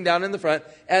that hang down in the front,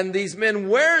 and these men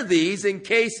wear these in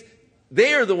case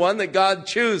they are the one that God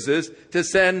chooses to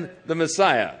send the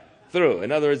Messiah through.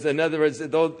 In other words,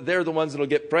 they're the ones that will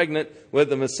get pregnant with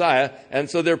the Messiah, and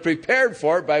so they're prepared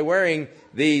for it by wearing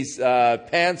these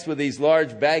pants with these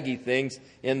large baggy things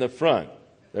in the front.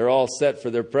 They're all set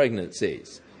for their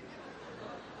pregnancies.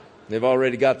 They've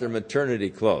already got their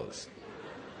maternity clothes.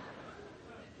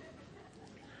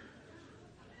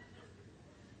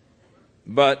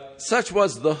 But such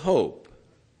was the hope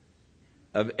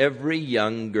of every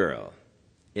young girl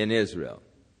in Israel.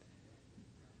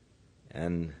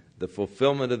 And the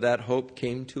fulfillment of that hope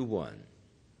came to one.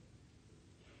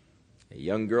 A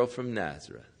young girl from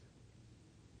Nazareth.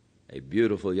 A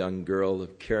beautiful young girl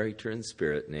of character and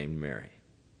spirit named Mary.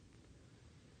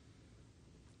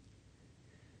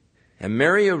 And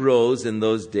Mary arose in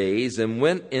those days and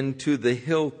went into the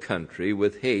hill country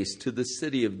with haste to the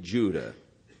city of Judah.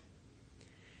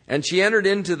 And she entered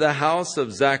into the house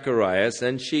of Zacharias,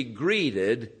 and she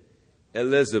greeted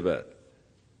Elizabeth.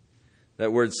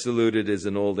 That word saluted is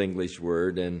an Old English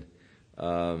word, and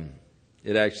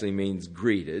it actually means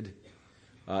greeted.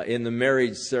 In the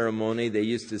marriage ceremony, they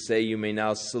used to say, you may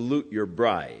now salute your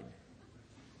bride.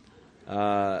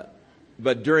 But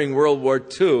during World War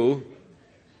II,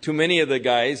 too many of the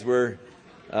guys were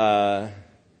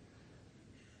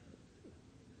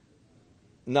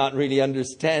not really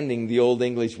understanding the Old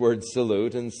English word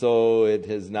salute, and so it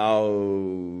has now,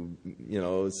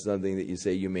 something that you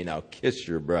say, you may now kiss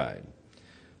your bride.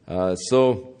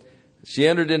 So she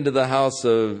entered into the house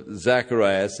of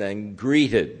Zacharias and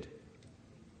greeted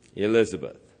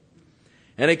Elizabeth.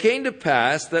 And it came to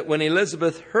pass that when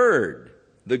Elizabeth heard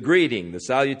the greeting, the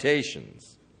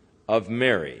salutations of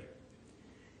Mary,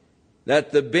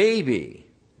 that the baby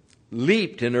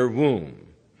leaped in her womb,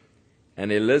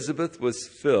 and Elizabeth was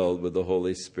filled with the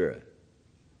Holy Spirit.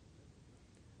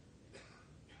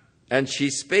 And she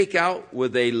spake out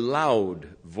with a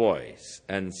loud voice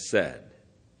and said,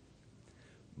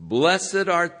 Blessed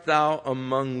art thou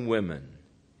among women,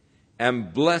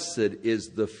 and blessed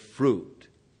is the fruit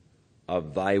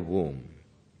of thy womb.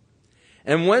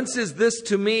 And whence is this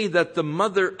to me that the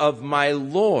mother of my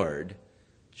Lord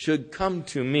should come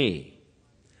to me?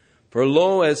 For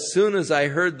lo, as soon as I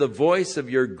heard the voice of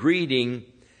your greeting,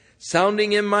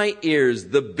 sounding in my ears,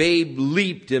 the babe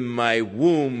leaped in my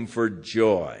womb for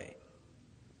joy.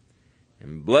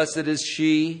 And blessed is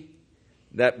she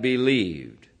that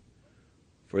believed,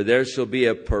 for there shall be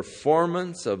a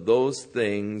performance of those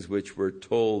things which were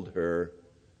told her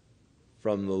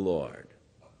from the Lord.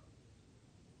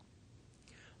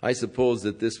 I suppose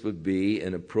that this would be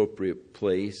an appropriate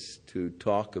place to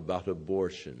talk about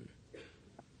abortion.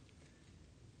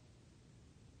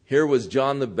 Here was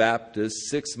John the Baptist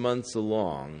 6 months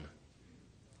along,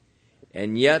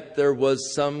 and yet there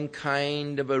was some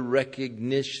kind of a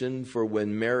recognition, for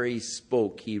when Mary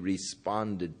spoke, he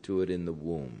responded to it in the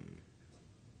womb.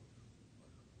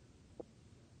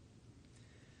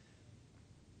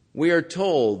 We are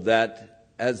told that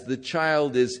as the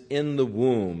child is in the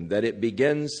womb, that it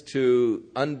begins to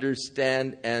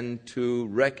understand and to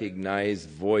recognize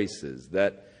voices,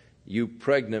 that you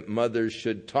pregnant mothers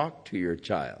should talk to your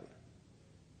child.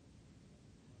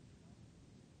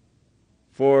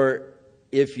 For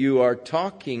if you are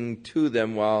talking to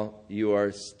them while you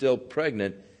are still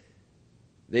pregnant,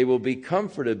 they will be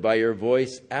comforted by your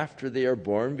voice after they are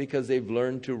born, because they've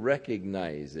learned to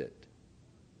recognize it.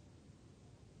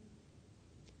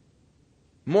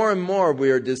 More and more we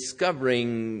are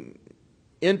discovering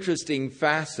interesting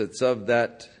facets of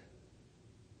that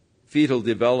fetal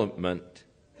development.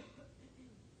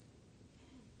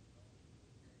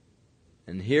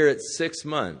 And here at 6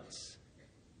 months,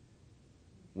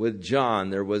 with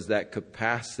John, there was that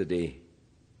capacity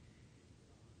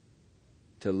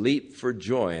to leap for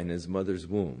joy in his mother's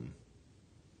womb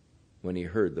when he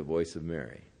heard the voice of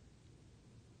Mary.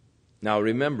 Now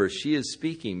remember, she is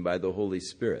speaking by the Holy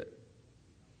Spirit.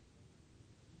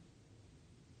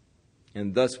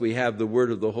 And thus we have the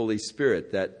word of the Holy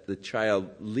Spirit, that the child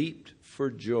leaped for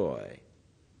joy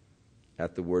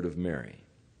at the word of Mary.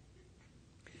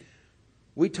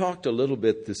 We talked a little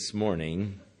bit this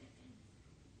morning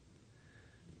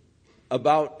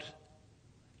about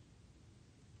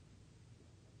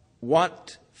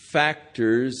what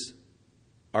factors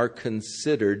are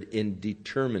considered in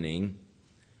determining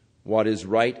what is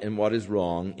right and what is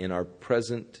wrong in our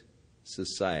present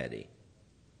society,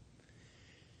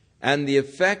 and the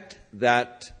effect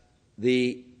that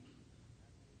the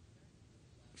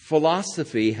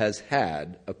philosophy has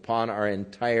had upon our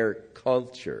entire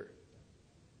culture.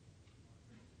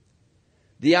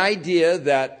 The idea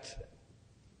that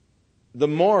the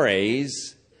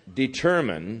mores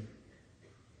determine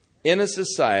in a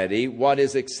society what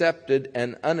is accepted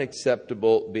and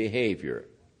unacceptable behavior,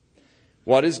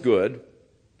 what is good,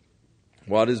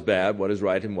 what is bad, what is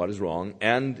right and what is wrong.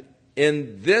 And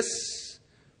in this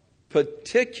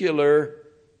particular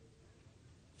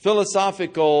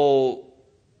philosophical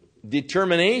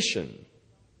determination,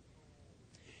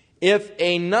 if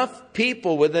enough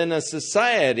people within a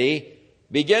society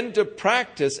begin to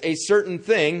practice a certain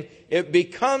thing, it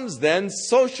becomes then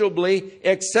sociably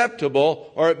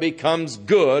acceptable, or it becomes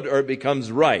good, or it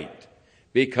becomes right,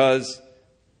 because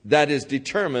that is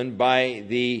determined by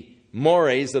the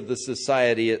mores of the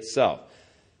society itself.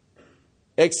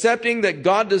 Accepting that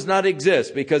God does not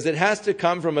exist, because it has to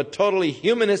come from a totally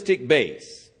humanistic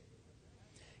base.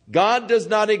 God does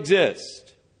not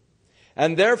exist,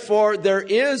 and therefore there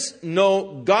is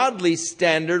no godly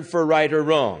standard for right or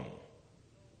wrong.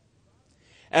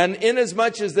 And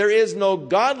inasmuch as there is no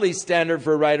godly standard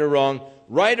for right or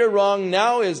wrong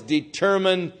now is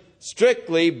determined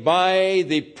strictly by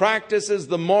the practices,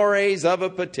 the mores of a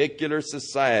particular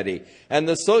society. And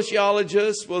the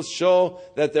sociologists will show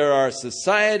that there are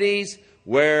societies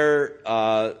where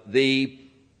the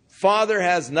father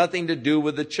has nothing to do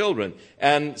with the children.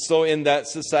 And so in that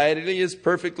society is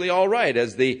perfectly all right,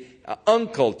 as the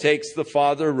uncle takes the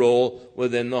father role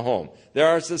within the home. There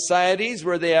are societies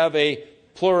where they have a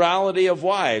plurality of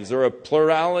wives or a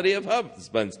plurality of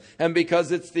husbands. And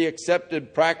because it's the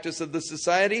accepted practice of the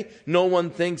society, no one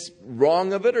thinks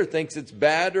wrong of it or thinks it's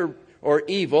bad or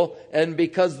evil. And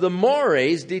because the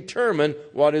mores determine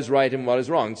what is right and what is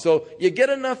wrong. So you get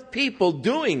enough people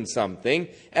doing something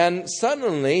and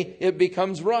suddenly it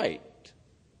becomes right.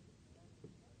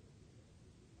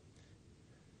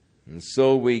 And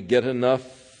so we get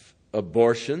enough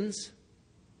abortions,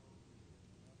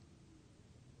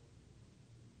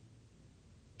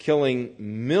 killing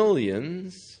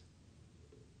millions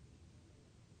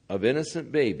of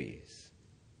innocent babies.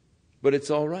 But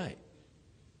it's all right,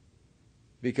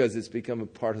 because it's become a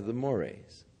part of the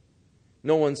mores.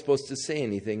 No one's supposed to say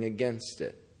anything against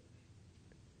it.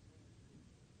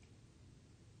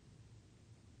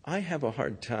 I have a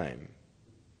hard time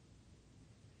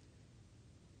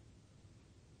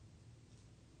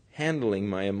handling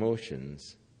my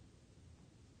emotions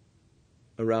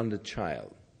around a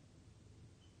child,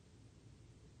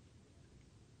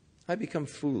 I become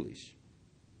foolish.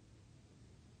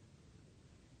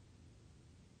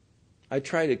 I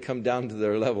try to come down to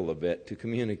their level a bit to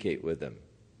communicate with them.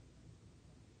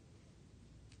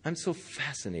 I'm so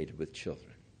fascinated with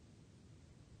children.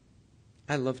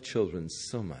 I love children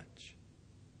so much.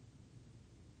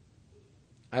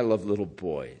 I love little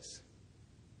boys.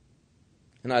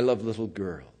 And I love little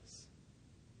girls.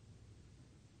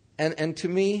 And to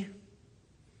me,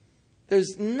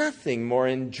 there's nothing more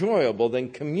enjoyable than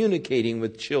communicating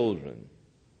with children,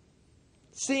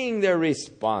 seeing their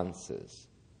responses.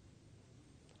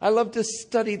 I love to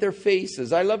study their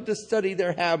faces. I love to study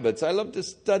their habits. I love to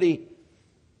study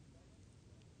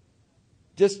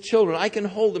just children. I can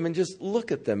hold them and just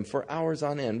look at them for hours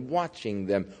on end, watching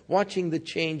them, watching the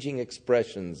changing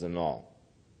expressions and all.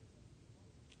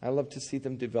 I love to see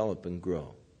them develop and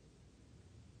grow.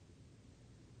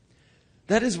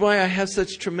 That is why I have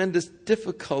such tremendous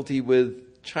difficulty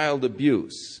with child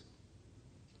abuse.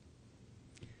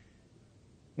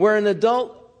 Where an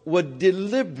adult would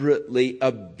deliberately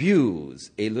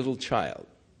abuse a little child,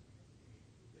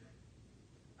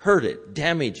 hurt it,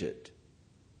 damage it,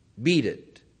 beat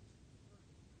it,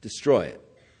 destroy it.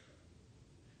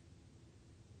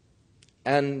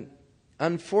 And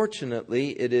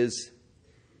unfortunately, it is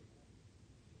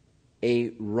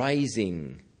a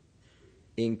rising,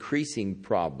 increasing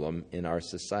problem in our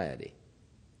society.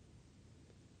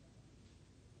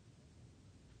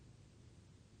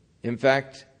 In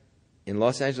fact, in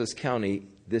Los Angeles County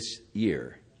this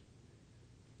year,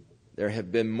 there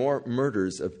have been more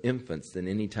murders of infants than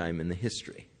any time in the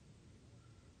history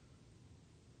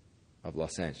of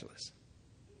Los Angeles.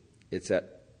 It's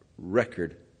at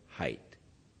record height.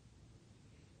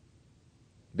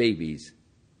 Babies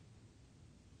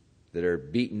that are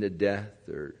beaten to death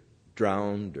or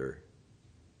drowned or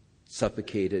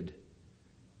suffocated,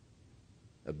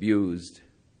 abused.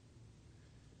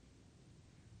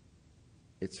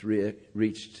 It's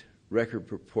reached record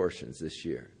proportions this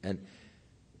year. And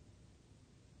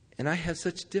I have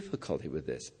such difficulty with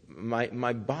this.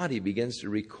 My body begins to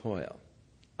recoil.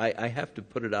 I have to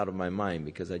put it out of my mind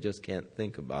because I just can't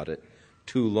think about it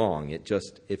too long. It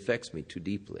just affects me too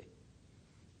deeply.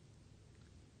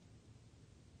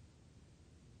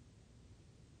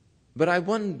 But I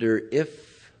wonder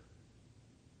if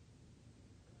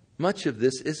much of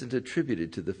this isn't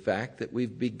attributed to the fact that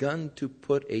we've begun to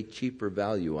put a cheaper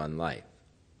value on life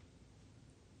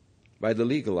by the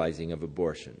legalizing of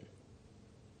abortion.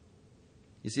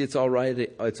 You see, it's all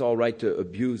right to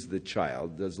abuse the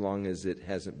child as long as it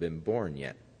hasn't been born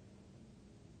yet.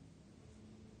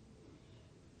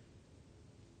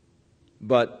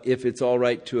 But if it's all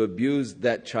right to abuse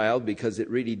that child because it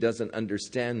really doesn't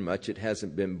understand much, it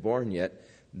hasn't been born yet,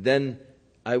 then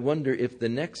I wonder if the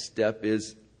next step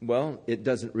is, well, it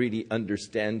doesn't really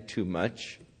understand too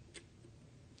much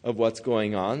of what's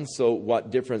going on, so what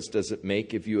difference does it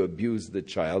make if you abuse the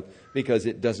child because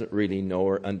it doesn't really know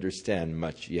or understand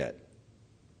much yet?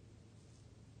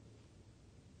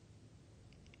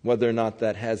 Whether or not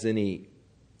that has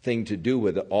anything to do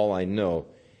with it, all I know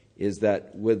is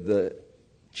that with the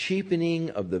cheapening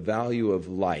of the value of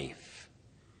life,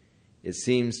 it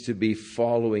seems to be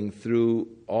following through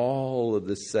all of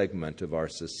the segment of our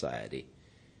society.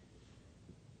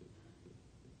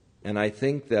 And I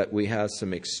think that we have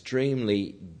some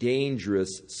extremely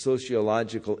dangerous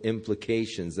sociological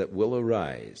implications that will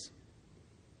arise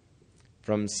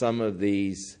from some of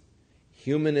these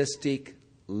humanistic,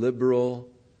 liberal,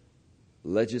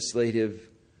 legislative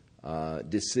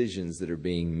decisions that are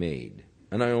being made.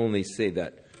 And I only say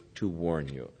that to warn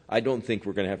you. I don't think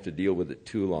we're going to have to deal with it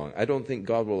too long. I don't think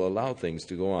God will allow things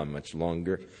to go on much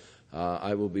longer.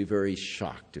 I will be very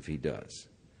shocked if He does.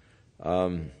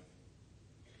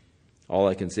 All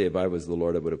I can say, if I was the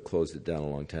Lord, I would have closed it down a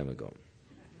long time ago.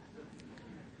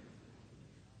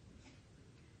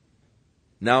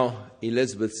 Now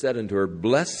Elizabeth said unto her,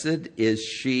 Blessed is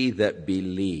she that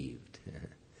believed.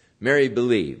 Mary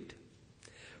believed.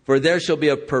 For there shall be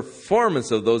a performance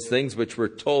of those things which were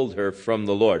told her from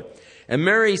the Lord. And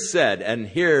Mary said, and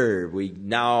here we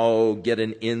now get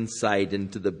an insight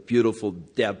into the beautiful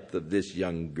depth of this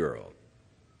young girl,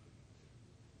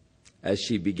 as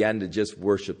she began to just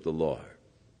worship the Lord.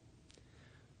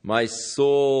 My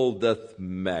soul doth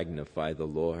magnify the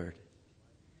Lord,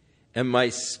 and my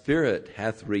spirit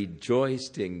hath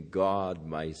rejoiced in God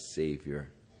my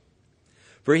Savior.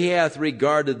 For He hath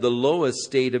regarded the low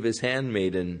estate of His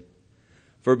handmaiden.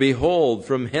 For behold,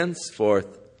 from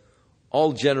henceforth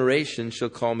all generations shall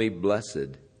call me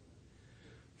blessed.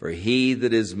 For He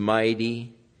that is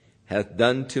mighty hath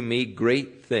done to me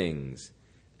great things,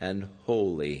 and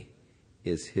holy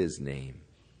is his name.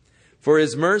 For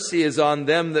his mercy is on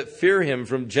them that fear him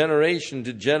from generation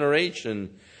to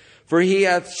generation. For he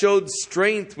hath showed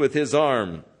strength with his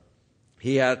arm.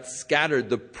 He hath scattered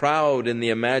the proud in the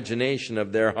imagination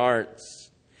of their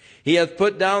hearts. He hath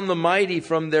put down the mighty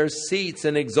from their seats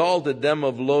and exalted them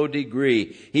of low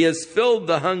degree. He has filled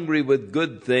the hungry with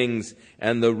good things,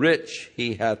 and the rich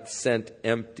he hath sent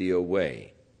empty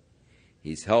away.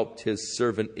 He's helped his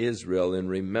servant Israel in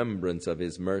remembrance of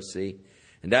his mercy,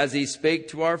 and as he spake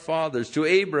to our fathers, to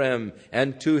Abraham,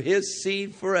 and to his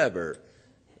seed forever.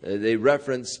 They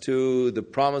reference to the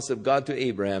promise of God to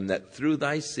Abraham that through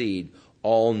thy seed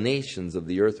all nations of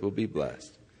the earth will be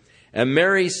blessed. And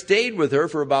Mary stayed with her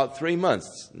for about 3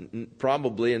 months,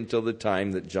 probably until the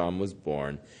time that John was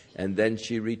born. And then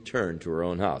she returned to her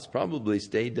own house. Probably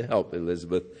stayed to help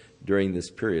Elizabeth during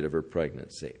this period of her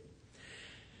pregnancy.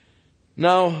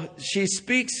 Now, she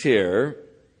speaks here,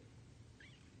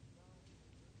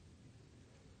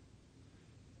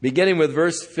 beginning with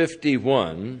verse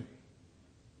 51,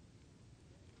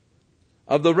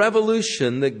 of the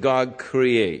revolution that God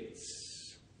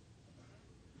creates.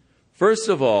 First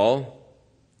of all,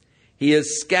 he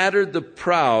has scattered the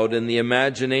proud in the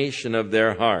imagination of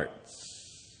their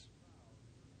hearts.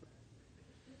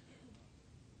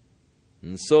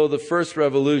 And so the first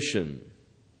revolution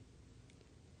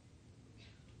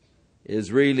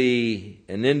is really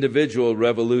an individual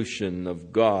revolution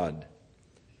of God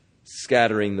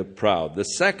scattering the proud. The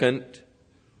second,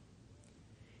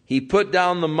 he put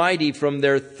down the mighty from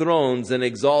their thrones and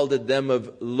exalted them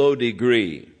of low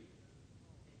degree.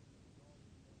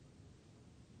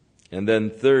 And then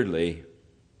thirdly,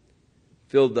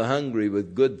 filled the hungry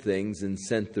with good things and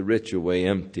sent the rich away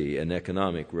empty, an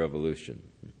economic revolution.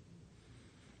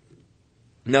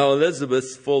 Now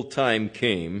Elizabeth's full time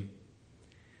came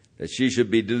that she should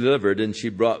be delivered, and she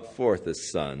brought forth a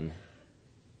son.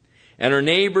 And her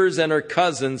neighbors and her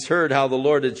cousins heard how the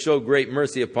Lord had showed great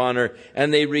mercy upon her,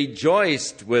 and they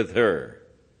rejoiced with her.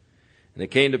 And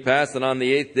it came to pass that on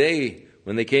the 8th day,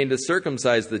 when they came to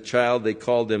circumcise the child, they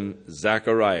called him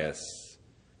Zacharias,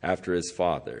 after his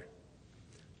father.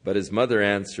 But his mother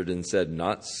answered and said,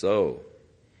 Not so.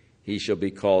 He shall be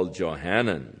called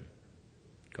Johanan.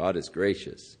 God is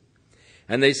gracious.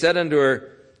 And they said unto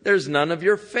her, There's none of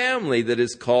your family that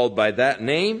is called by that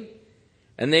name.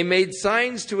 And they made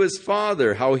signs to his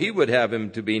father how he would have him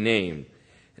to be named.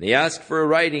 And he asked for a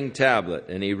writing tablet,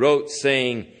 and he wrote,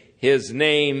 saying, His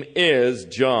name is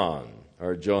John,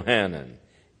 or Johanan.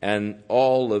 And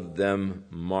all of them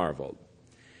marveled.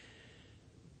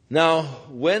 Now,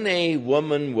 when a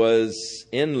woman was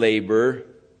in labor,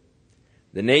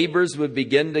 the neighbors would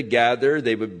begin to gather.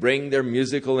 They would bring their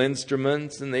musical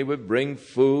instruments, and they would bring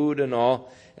food and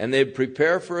all, and they'd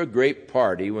prepare for a great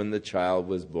party when the child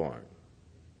was born.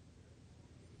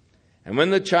 And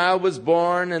when the child was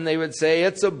born and they would say,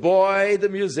 It's a boy, the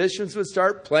musicians would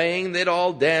start playing, they'd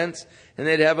all dance, and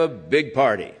they'd have a big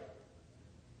party.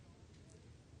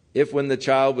 If when the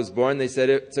child was born they said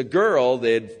it's a girl,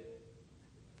 they'd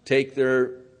take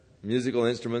their musical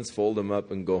instruments, fold them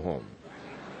up, and go home.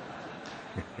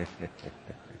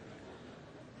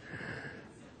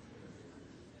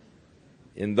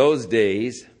 In those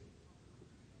days,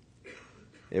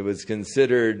 it was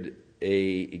considered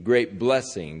a great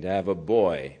blessing to have a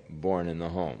boy born in the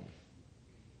home.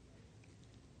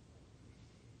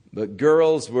 But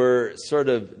girls were sort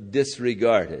of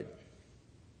disregarded.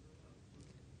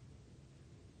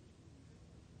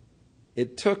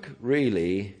 It took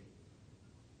really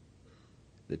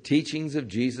the teachings of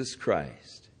Jesus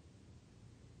Christ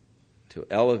to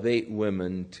elevate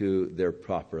women to their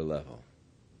proper level,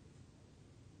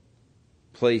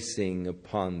 placing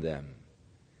upon them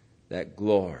that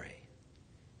glory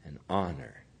and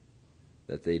honor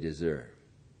that they deserve.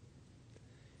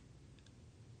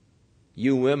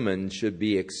 You women should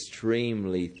be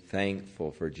extremely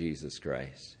thankful for Jesus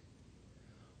Christ.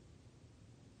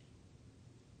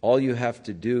 All you have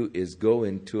to do is go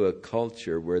into a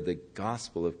culture where the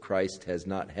gospel of Christ has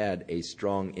not had a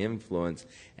strong influence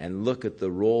and look at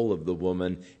the role of the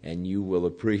woman, and you will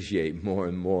appreciate more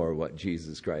and more what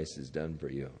Jesus Christ has done for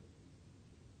you.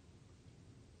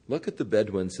 Look at the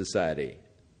Bedouin society.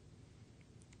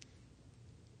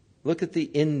 Look at the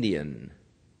Indian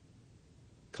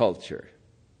culture.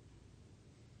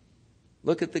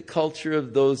 Look at the culture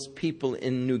of those people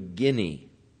in New Guinea.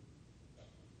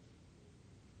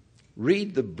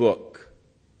 Read the book,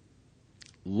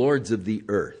 Lords of the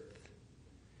Earth.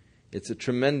 It's a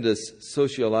tremendous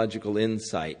sociological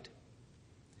insight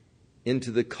into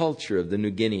the culture of the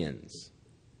New Guineans.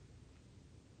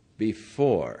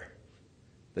 before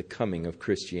the coming of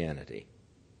Christianity.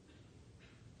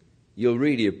 You'll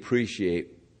really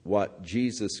appreciate what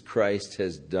Jesus Christ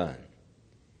has done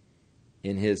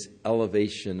in his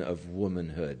elevation of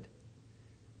womanhood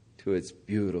to its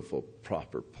beautiful,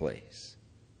 proper place.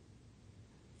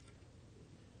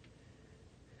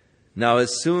 Now,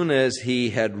 as soon as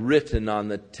he had written on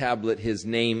the tablet, "His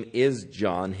name is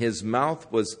John," his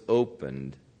mouth was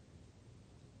opened,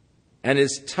 and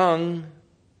his tongue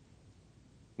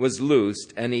was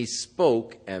loosed, and he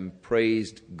spoke and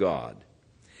praised God.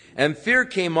 And fear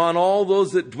came on all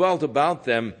those that dwelt about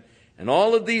them, and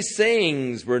all of these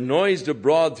sayings were noised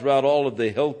abroad throughout all of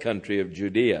the hill country of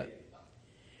Judea.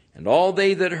 And all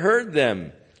they that heard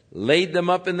them laid them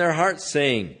up in their hearts,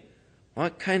 saying,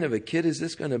 "What kind of a kid is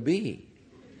this going to be?"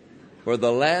 For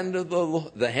the hand of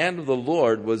the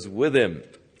Lord was with him.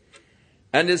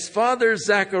 And his father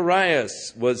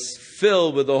Zacharias was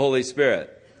filled with the Holy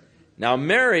Spirit. Now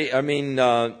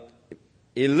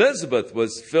Elizabeth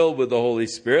was filled with the Holy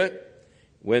Spirit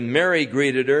when Mary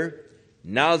greeted her.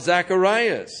 Now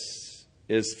Zacharias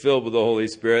is filled with the Holy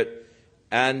Spirit,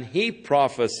 and he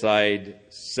prophesied,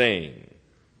 saying,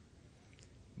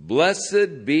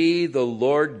 "Blessed be the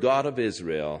Lord God of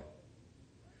Israel,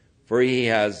 for he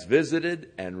has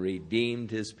visited and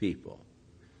redeemed his people."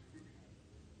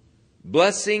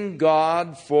 Blessing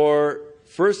God for,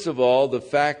 first of all, the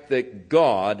fact that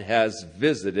God has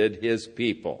visited his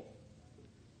people.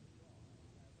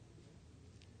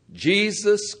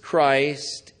 Jesus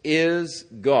Christ is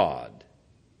God,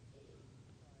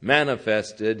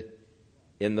 manifested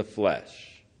in the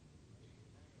flesh.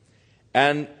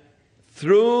 And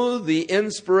through the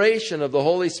inspiration of the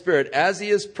Holy Spirit, as he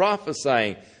is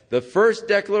prophesying, the first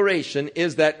declaration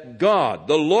is that God,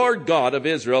 the Lord God of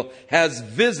Israel, has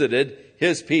visited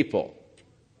his people.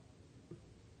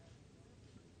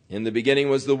 In the beginning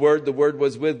was the Word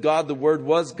was with God, the Word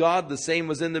was God, the same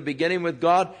was in the beginning with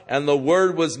God, and the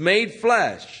Word was made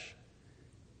flesh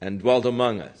and dwelt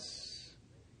among us.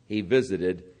 He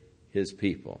visited his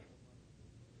people.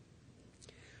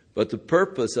 But the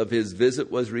purpose of his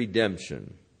visit was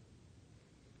redemption.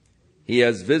 He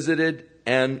has visited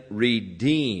and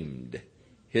redeemed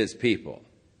his people.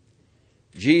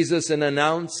 Jesus, in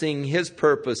announcing his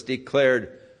purpose,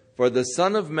 declared, "For the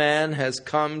Son of Man has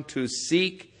come to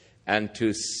seek and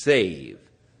to save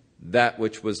that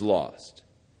which was lost."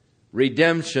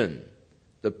 Redemption,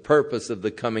 the purpose of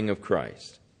the coming of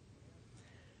Christ.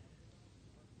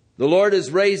 The Lord has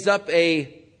raised up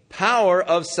a power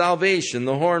of salvation.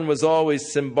 The horn was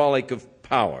always symbolic of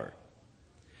power.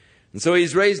 And so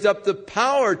he's raised up the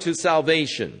power to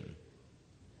salvation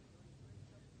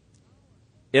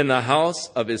in the house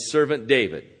of his servant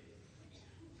David.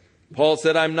 Paul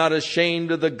said, "I'm not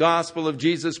ashamed of the gospel of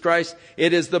Jesus Christ.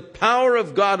 It is the power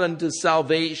of God unto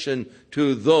salvation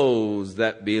to those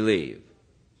that believe."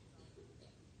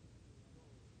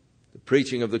 The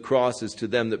preaching of the cross is to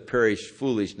them that perish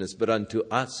foolishness, but unto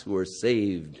us who are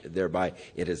saved thereby,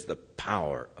 it is the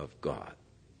power of God.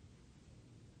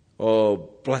 Oh,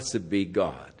 blessed be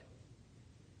God.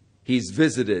 He's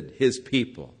visited his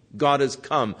people. God has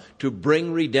come to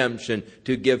bring redemption,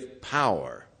 to give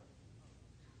power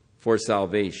for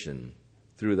salvation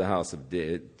through the house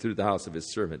of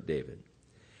his servant David.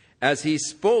 As he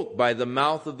spoke by the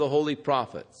mouth of the holy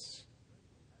prophets,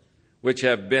 which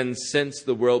have been since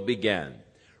the world began,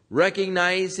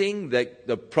 recognizing that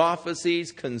the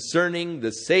prophecies concerning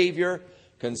the Savior,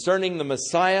 concerning the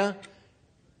Messiah,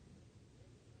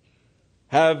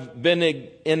 have been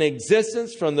in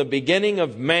existence from the beginning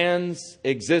of man's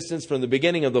existence, from the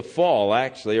beginning of the fall,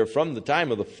 actually, or from the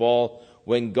time of the fall,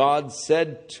 when God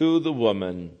said to the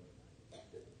woman,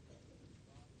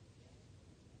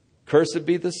 "Cursed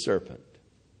be the serpent,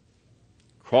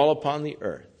 crawl upon the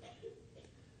earth."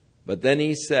 But then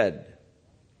he said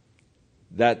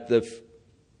that the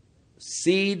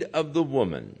seed of the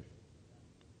woman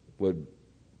would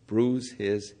bruise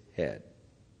his head.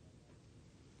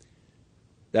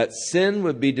 That sin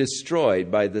would be destroyed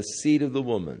by the seed of the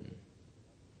woman.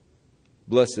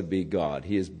 Blessed be God.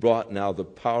 He has brought now the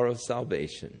power of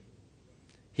salvation.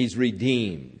 He's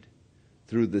redeemed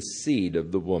through the seed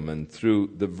of the woman,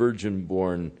 through the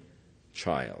virgin-born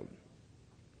child.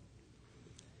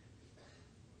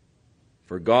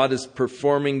 For God is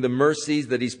performing the mercies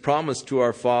that he's promised to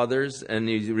our fathers, and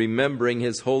he's remembering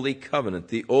his holy covenant,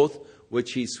 the oath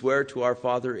which he sware to our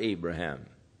father Abraham.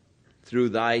 "Through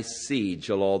thy seed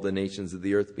shall all the nations of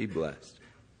the earth be blessed."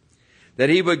 That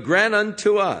he would grant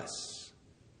unto us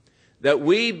that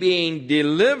we, being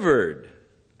delivered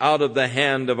out of the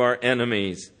hand of our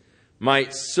enemies,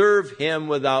 might serve him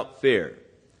without fear.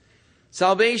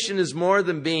 Salvation is more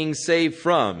than being saved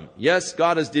from. Yes,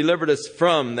 God has delivered us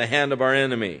from the hand of our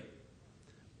enemy,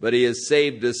 but He has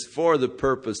saved us for the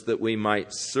purpose that we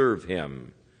might serve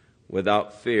Him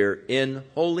without fear in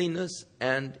holiness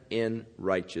and in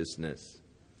righteousness.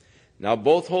 Now,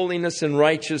 both holiness and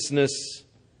righteousness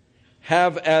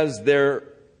have as their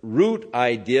root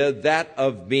idea that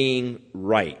of being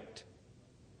right.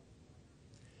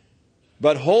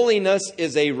 But holiness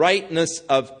is a rightness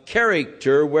of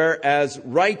character, whereas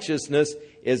righteousness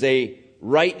is a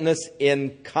rightness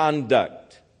in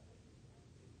conduct.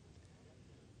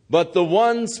 But the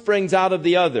one springs out of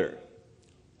the other.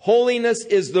 Holiness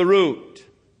is the root.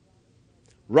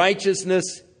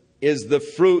 Righteousness is the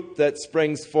fruit that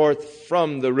springs forth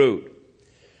from the root.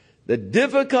 The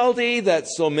difficulty that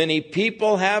so many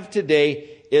people have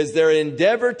today is their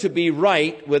endeavor to be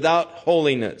right without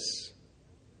holiness.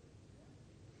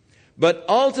 But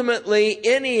ultimately,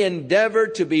 any endeavor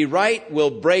to be right will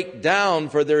break down,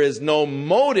 for there is no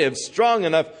motive strong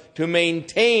enough to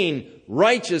maintain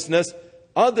righteousness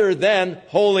other than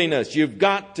holiness. You've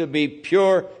got to be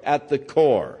pure at the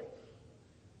core.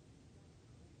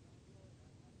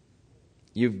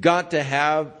 You've got to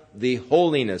have the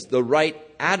holiness, the right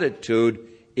attitude,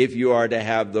 if you are to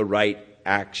have the right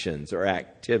actions or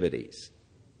activities.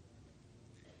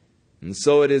 And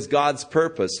so it is God's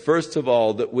purpose, first of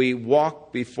all, that we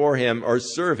walk before Him or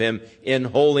serve Him in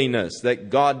holiness,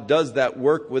 that God does that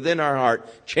work within our heart,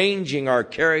 changing our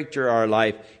character, our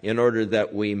life, in order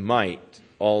that we might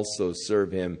also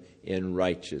serve Him in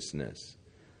righteousness.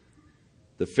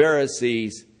 The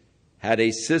Pharisees had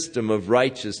a system of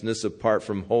righteousness apart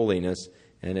from holiness,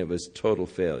 and it was total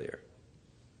failure.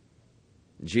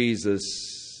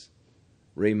 Jesus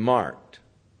remarked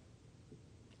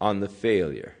on the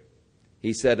failure.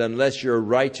 He said, unless your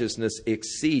righteousness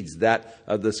exceeds that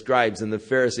of the scribes and the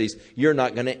Pharisees, you're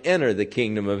not going to enter the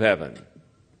kingdom of heaven.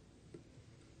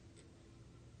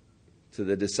 To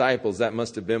the disciples, that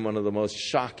must have been one of the most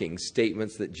shocking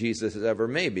statements that Jesus has ever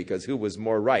made, because who was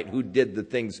more right? Who did the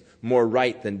things more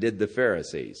right than did the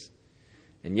Pharisees?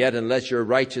 And yet, unless your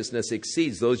righteousness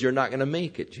exceeds those, you're not going to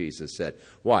make it, Jesus said.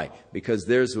 Why? Because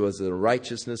theirs was a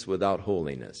righteousness without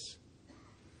holiness.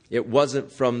 It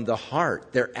wasn't from the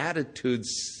heart. Their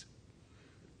attitudes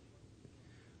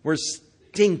were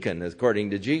stinking,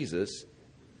 according to Jesus.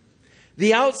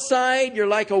 The outside, you're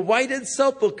like a whited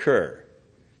sepulcher,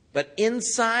 but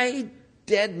inside,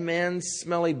 dead men's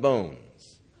smelly bones.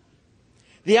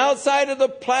 The outside of the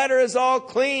platter is all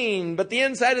clean, but the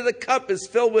inside of the cup is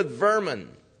filled with vermin.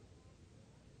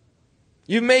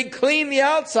 You've made clean the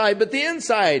outside, but the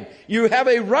inside, you have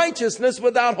a righteousness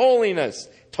without holiness.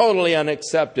 Totally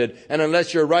unaccepted. And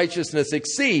unless your righteousness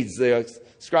exceeds the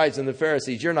scribes and the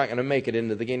Pharisees, you're not going to make it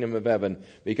into the kingdom of heaven,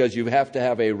 because you have to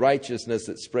have a righteousness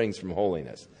that springs from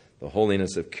holiness, the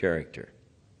holiness of character.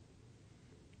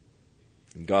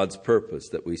 God's purpose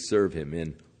that we serve Him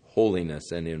in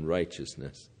holiness and in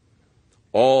righteousness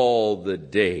all the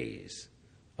days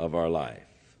of our life.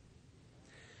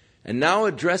 And now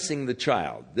addressing the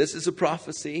child. This is a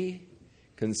prophecy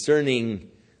concerning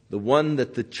the one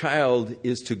that the child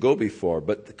is to go before,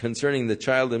 but concerning the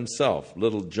child himself,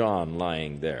 little John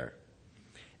lying there.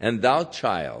 And thou,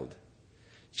 child,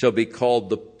 shall be called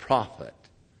the prophet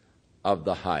of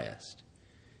the highest.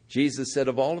 Jesus said,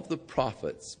 of all of the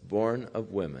prophets born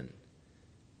of women,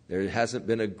 there hasn't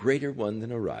been a greater one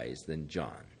than arise than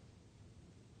John.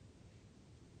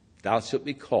 Thou shalt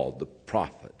be called the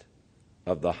prophet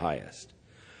of the highest.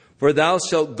 For thou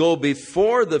shalt go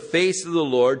before the face of the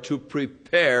Lord to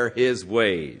prepare His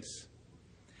ways,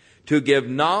 to give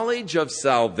knowledge of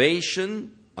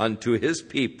salvation unto His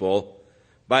people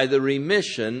by the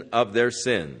remission of their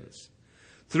sins,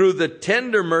 through the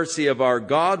tender mercy of our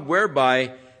God,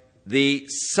 whereby the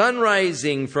sun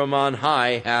rising from on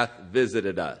high hath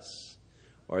visited us,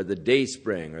 or the day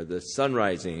spring, or the sun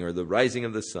rising, or the rising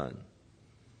of the sun,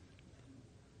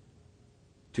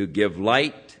 to give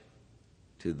light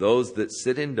to those that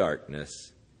sit in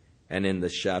darkness and in the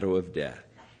shadow of death,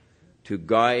 to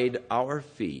guide our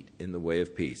feet in the way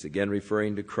of peace. Again,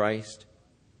 referring to Christ,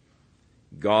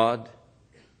 God,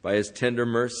 by His tender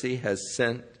mercy, has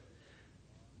sent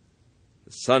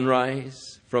the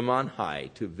sunrise from on high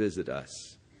to visit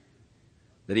us,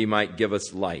 that He might give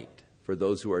us light for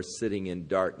those who are sitting in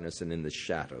darkness and in the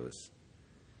shadows,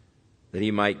 that He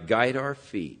might guide our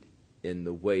feet in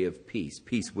the way of peace,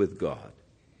 peace with God.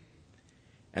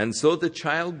 And so the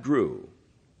child grew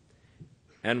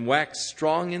and waxed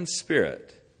strong in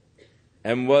spirit,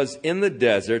 and was in the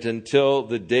desert until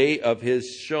the day of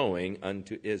his showing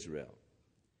unto Israel.